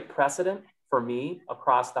 Created great precedent for me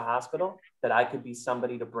across the hospital that I could be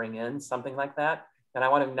somebody to bring in something like that. And I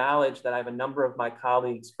want to acknowledge that I have a number of my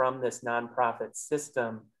colleagues from this nonprofit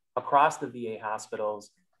system across the VA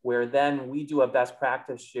hospitals, where then we do a best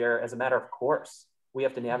practice share as a matter of course. We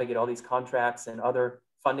have to navigate all these contracts and other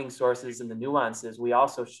funding sources and the nuances. We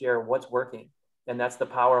also share what's working. And that's the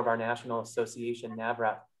power of our National Association,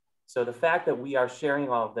 NAVREF. So the fact that we are sharing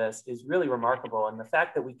all of this is really remarkable. And the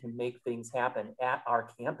fact that we can make things happen at our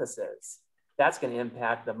campuses, that's going to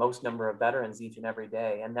impact the most number of veterans each and every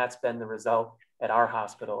day. And that's been the result at our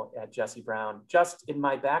hospital at Jesse Brown, just in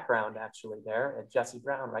my background, actually, there at Jesse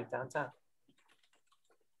Brown, right downtown.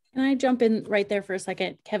 Can I jump in right there for a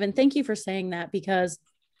second? Kevin, thank you for saying that, because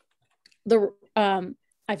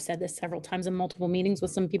I've said this several times in multiple meetings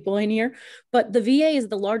with some people in here, but the VA is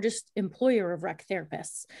the largest employer of rec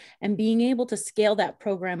therapists, and being able to scale that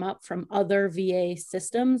program up from other VA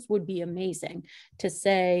systems would be amazing. To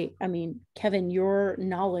say, I mean, Kevin, your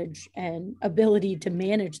knowledge and ability to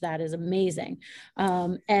manage that is amazing.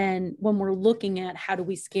 And when we're looking at how do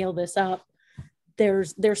we scale this up,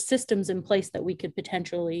 there's systems in place that we could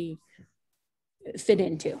potentially fit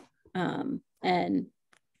into. And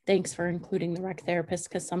thanks for including the rec therapist,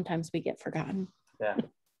 because sometimes we get forgotten. Yeah.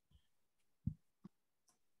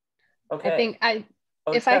 Okay. I think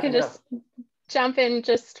if I could just jump in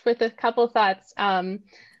just with a couple thoughts.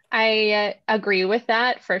 I agree with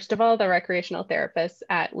that. First of all, the recreational therapists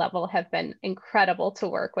at Level have been incredible to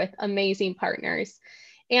work with, amazing partners.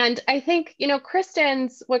 And I think, you know,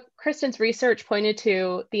 what Kristen's research pointed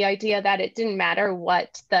to, the idea that it didn't matter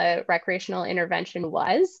what the recreational intervention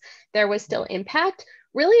was, there was still impact,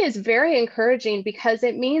 really is very encouraging, because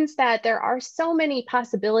it means that there are so many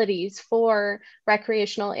possibilities for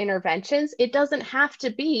recreational interventions. It doesn't have to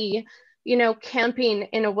be, you know, camping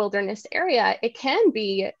in a wilderness area. It can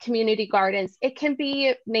be community gardens. It can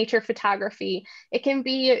be nature photography. It can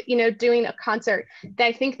be, you know, doing a concert.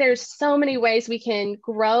 I think there's so many ways we can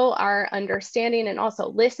grow our understanding and also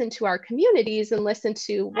listen to our communities and listen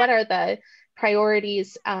to what are the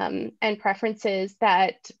priorities and preferences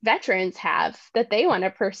that veterans have that they want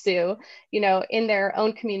to pursue, you know, in their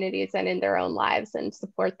own communities and in their own lives, and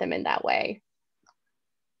support them in that way.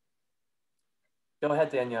 Go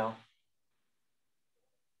ahead, Danielle.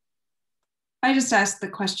 I just asked the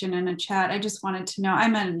question in a chat. I just wanted to know,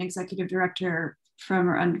 I'm an executive director from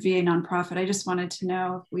a VA nonprofit. I just wanted to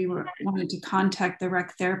know if we wanted to contact the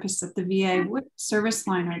rec therapists at the VA. What service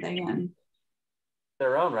line are they in?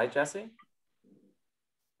 Their own, right, Jesse?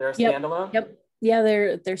 They're a standalone? Yep. Yeah,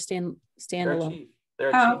 they're standalone.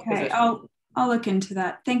 Oh, okay. I'll look into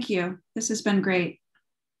that. Thank you. This has been great.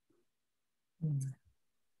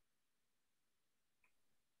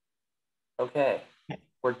 Okay.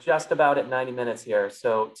 We're just about at 90 minutes here.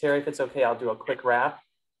 So Terry, if it's okay, I'll do a quick wrap.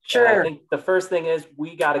 Sure. I think the first thing is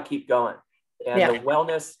we got to keep going. And the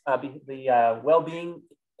wellness, the well-being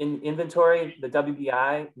inventory, the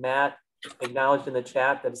WBI, Matt acknowledged in the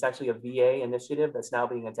chat that it's actually a VA initiative that's now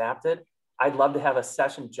being adapted. I'd love to have a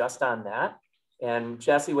session just on that. And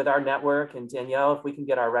Jesse, with our network, and Danielle, if we can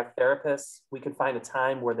get our rec therapists, we can find a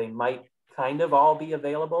time where they might kind of all be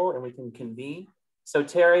available and we can convene. So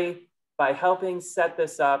Terry, by helping set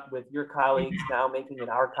this up with your colleagues, now making it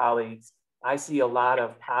our colleagues, I see a lot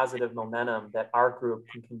of positive momentum that our group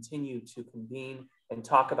can continue to convene and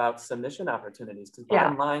talk about submission opportunities. Because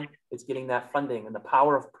bottom line, it's getting that funding, and the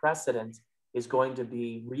power of precedent is going to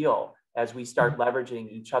be real as we start leveraging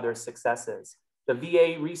each other's successes. The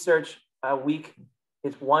VA Research Week,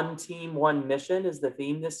 it's one team, one mission is the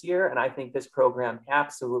theme this year. And I think this program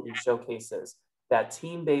absolutely showcases that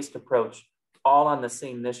team-based approach, all on the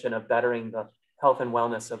same mission of bettering the health and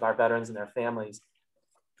wellness of our veterans and their families.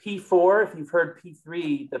 P4, if you've heard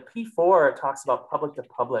P3, the P4 talks about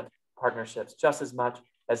public-to-public partnerships just as much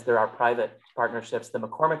as there are private partnerships. The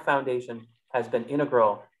McCormick Foundation has been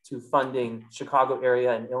integral to funding Chicago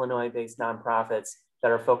area and Illinois-based nonprofits that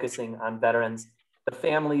are focusing on veterans. The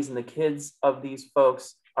families and the kids of these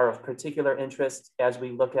folks are of particular interest as we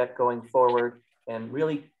look at going forward. and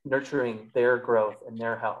really nurturing their growth and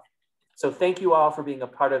their health. So thank you all for being a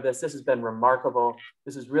part of this. This has been remarkable.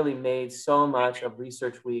 This has really made so much of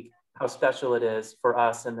Research Week, how special it is for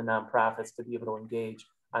us and the nonprofits to be able to engage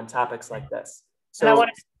on topics like this. So and I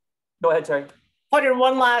want to go ahead, Terry. Put in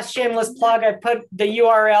one last shameless plug. I put the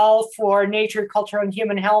URL for Nature, Culture, and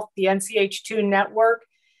Human Health, the NCH2 network.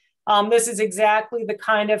 This is exactly the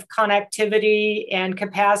kind of connectivity and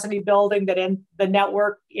capacity building that the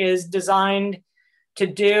network is designed to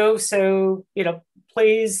do. So,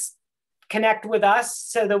 please connect with us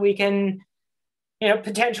so that we can,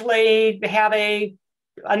 potentially have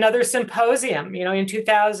another symposium. In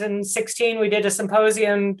 2016, we did a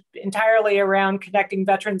symposium entirely around connecting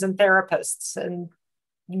veterans and therapists. And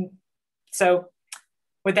so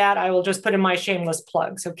with that, I will just put in my shameless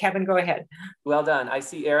plug. So Kevin, go ahead. Well done. I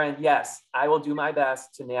see Aaron. Yes, I will do my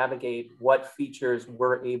best to navigate what features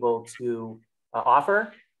we're able to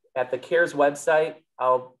offer. At the CARES website,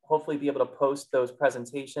 I'll hopefully be able to post those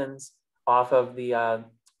presentations off of the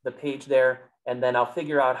page there. And then I'll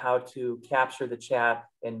figure out how to capture the chat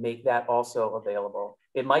and make that also available.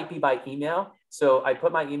 It might be by email. So I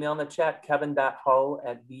put my email in the chat,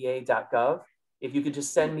 kevin.hull@va.gov. If you could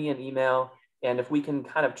just send me an email, and if we can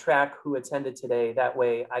kind of track who attended today, that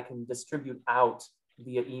way I can distribute out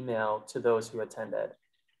via email to those who attended.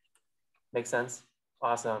 Make sense?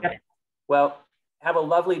 Awesome. Yep. Well, have a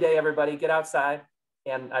lovely day, everybody. Get outside.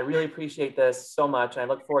 And I really appreciate this so much. I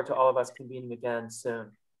look forward to all of us convening again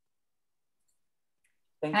soon.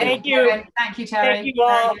 Thank you. Thank you, Terry. Thank you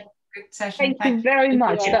all. Good session. Thank you very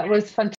much. That was fantastic.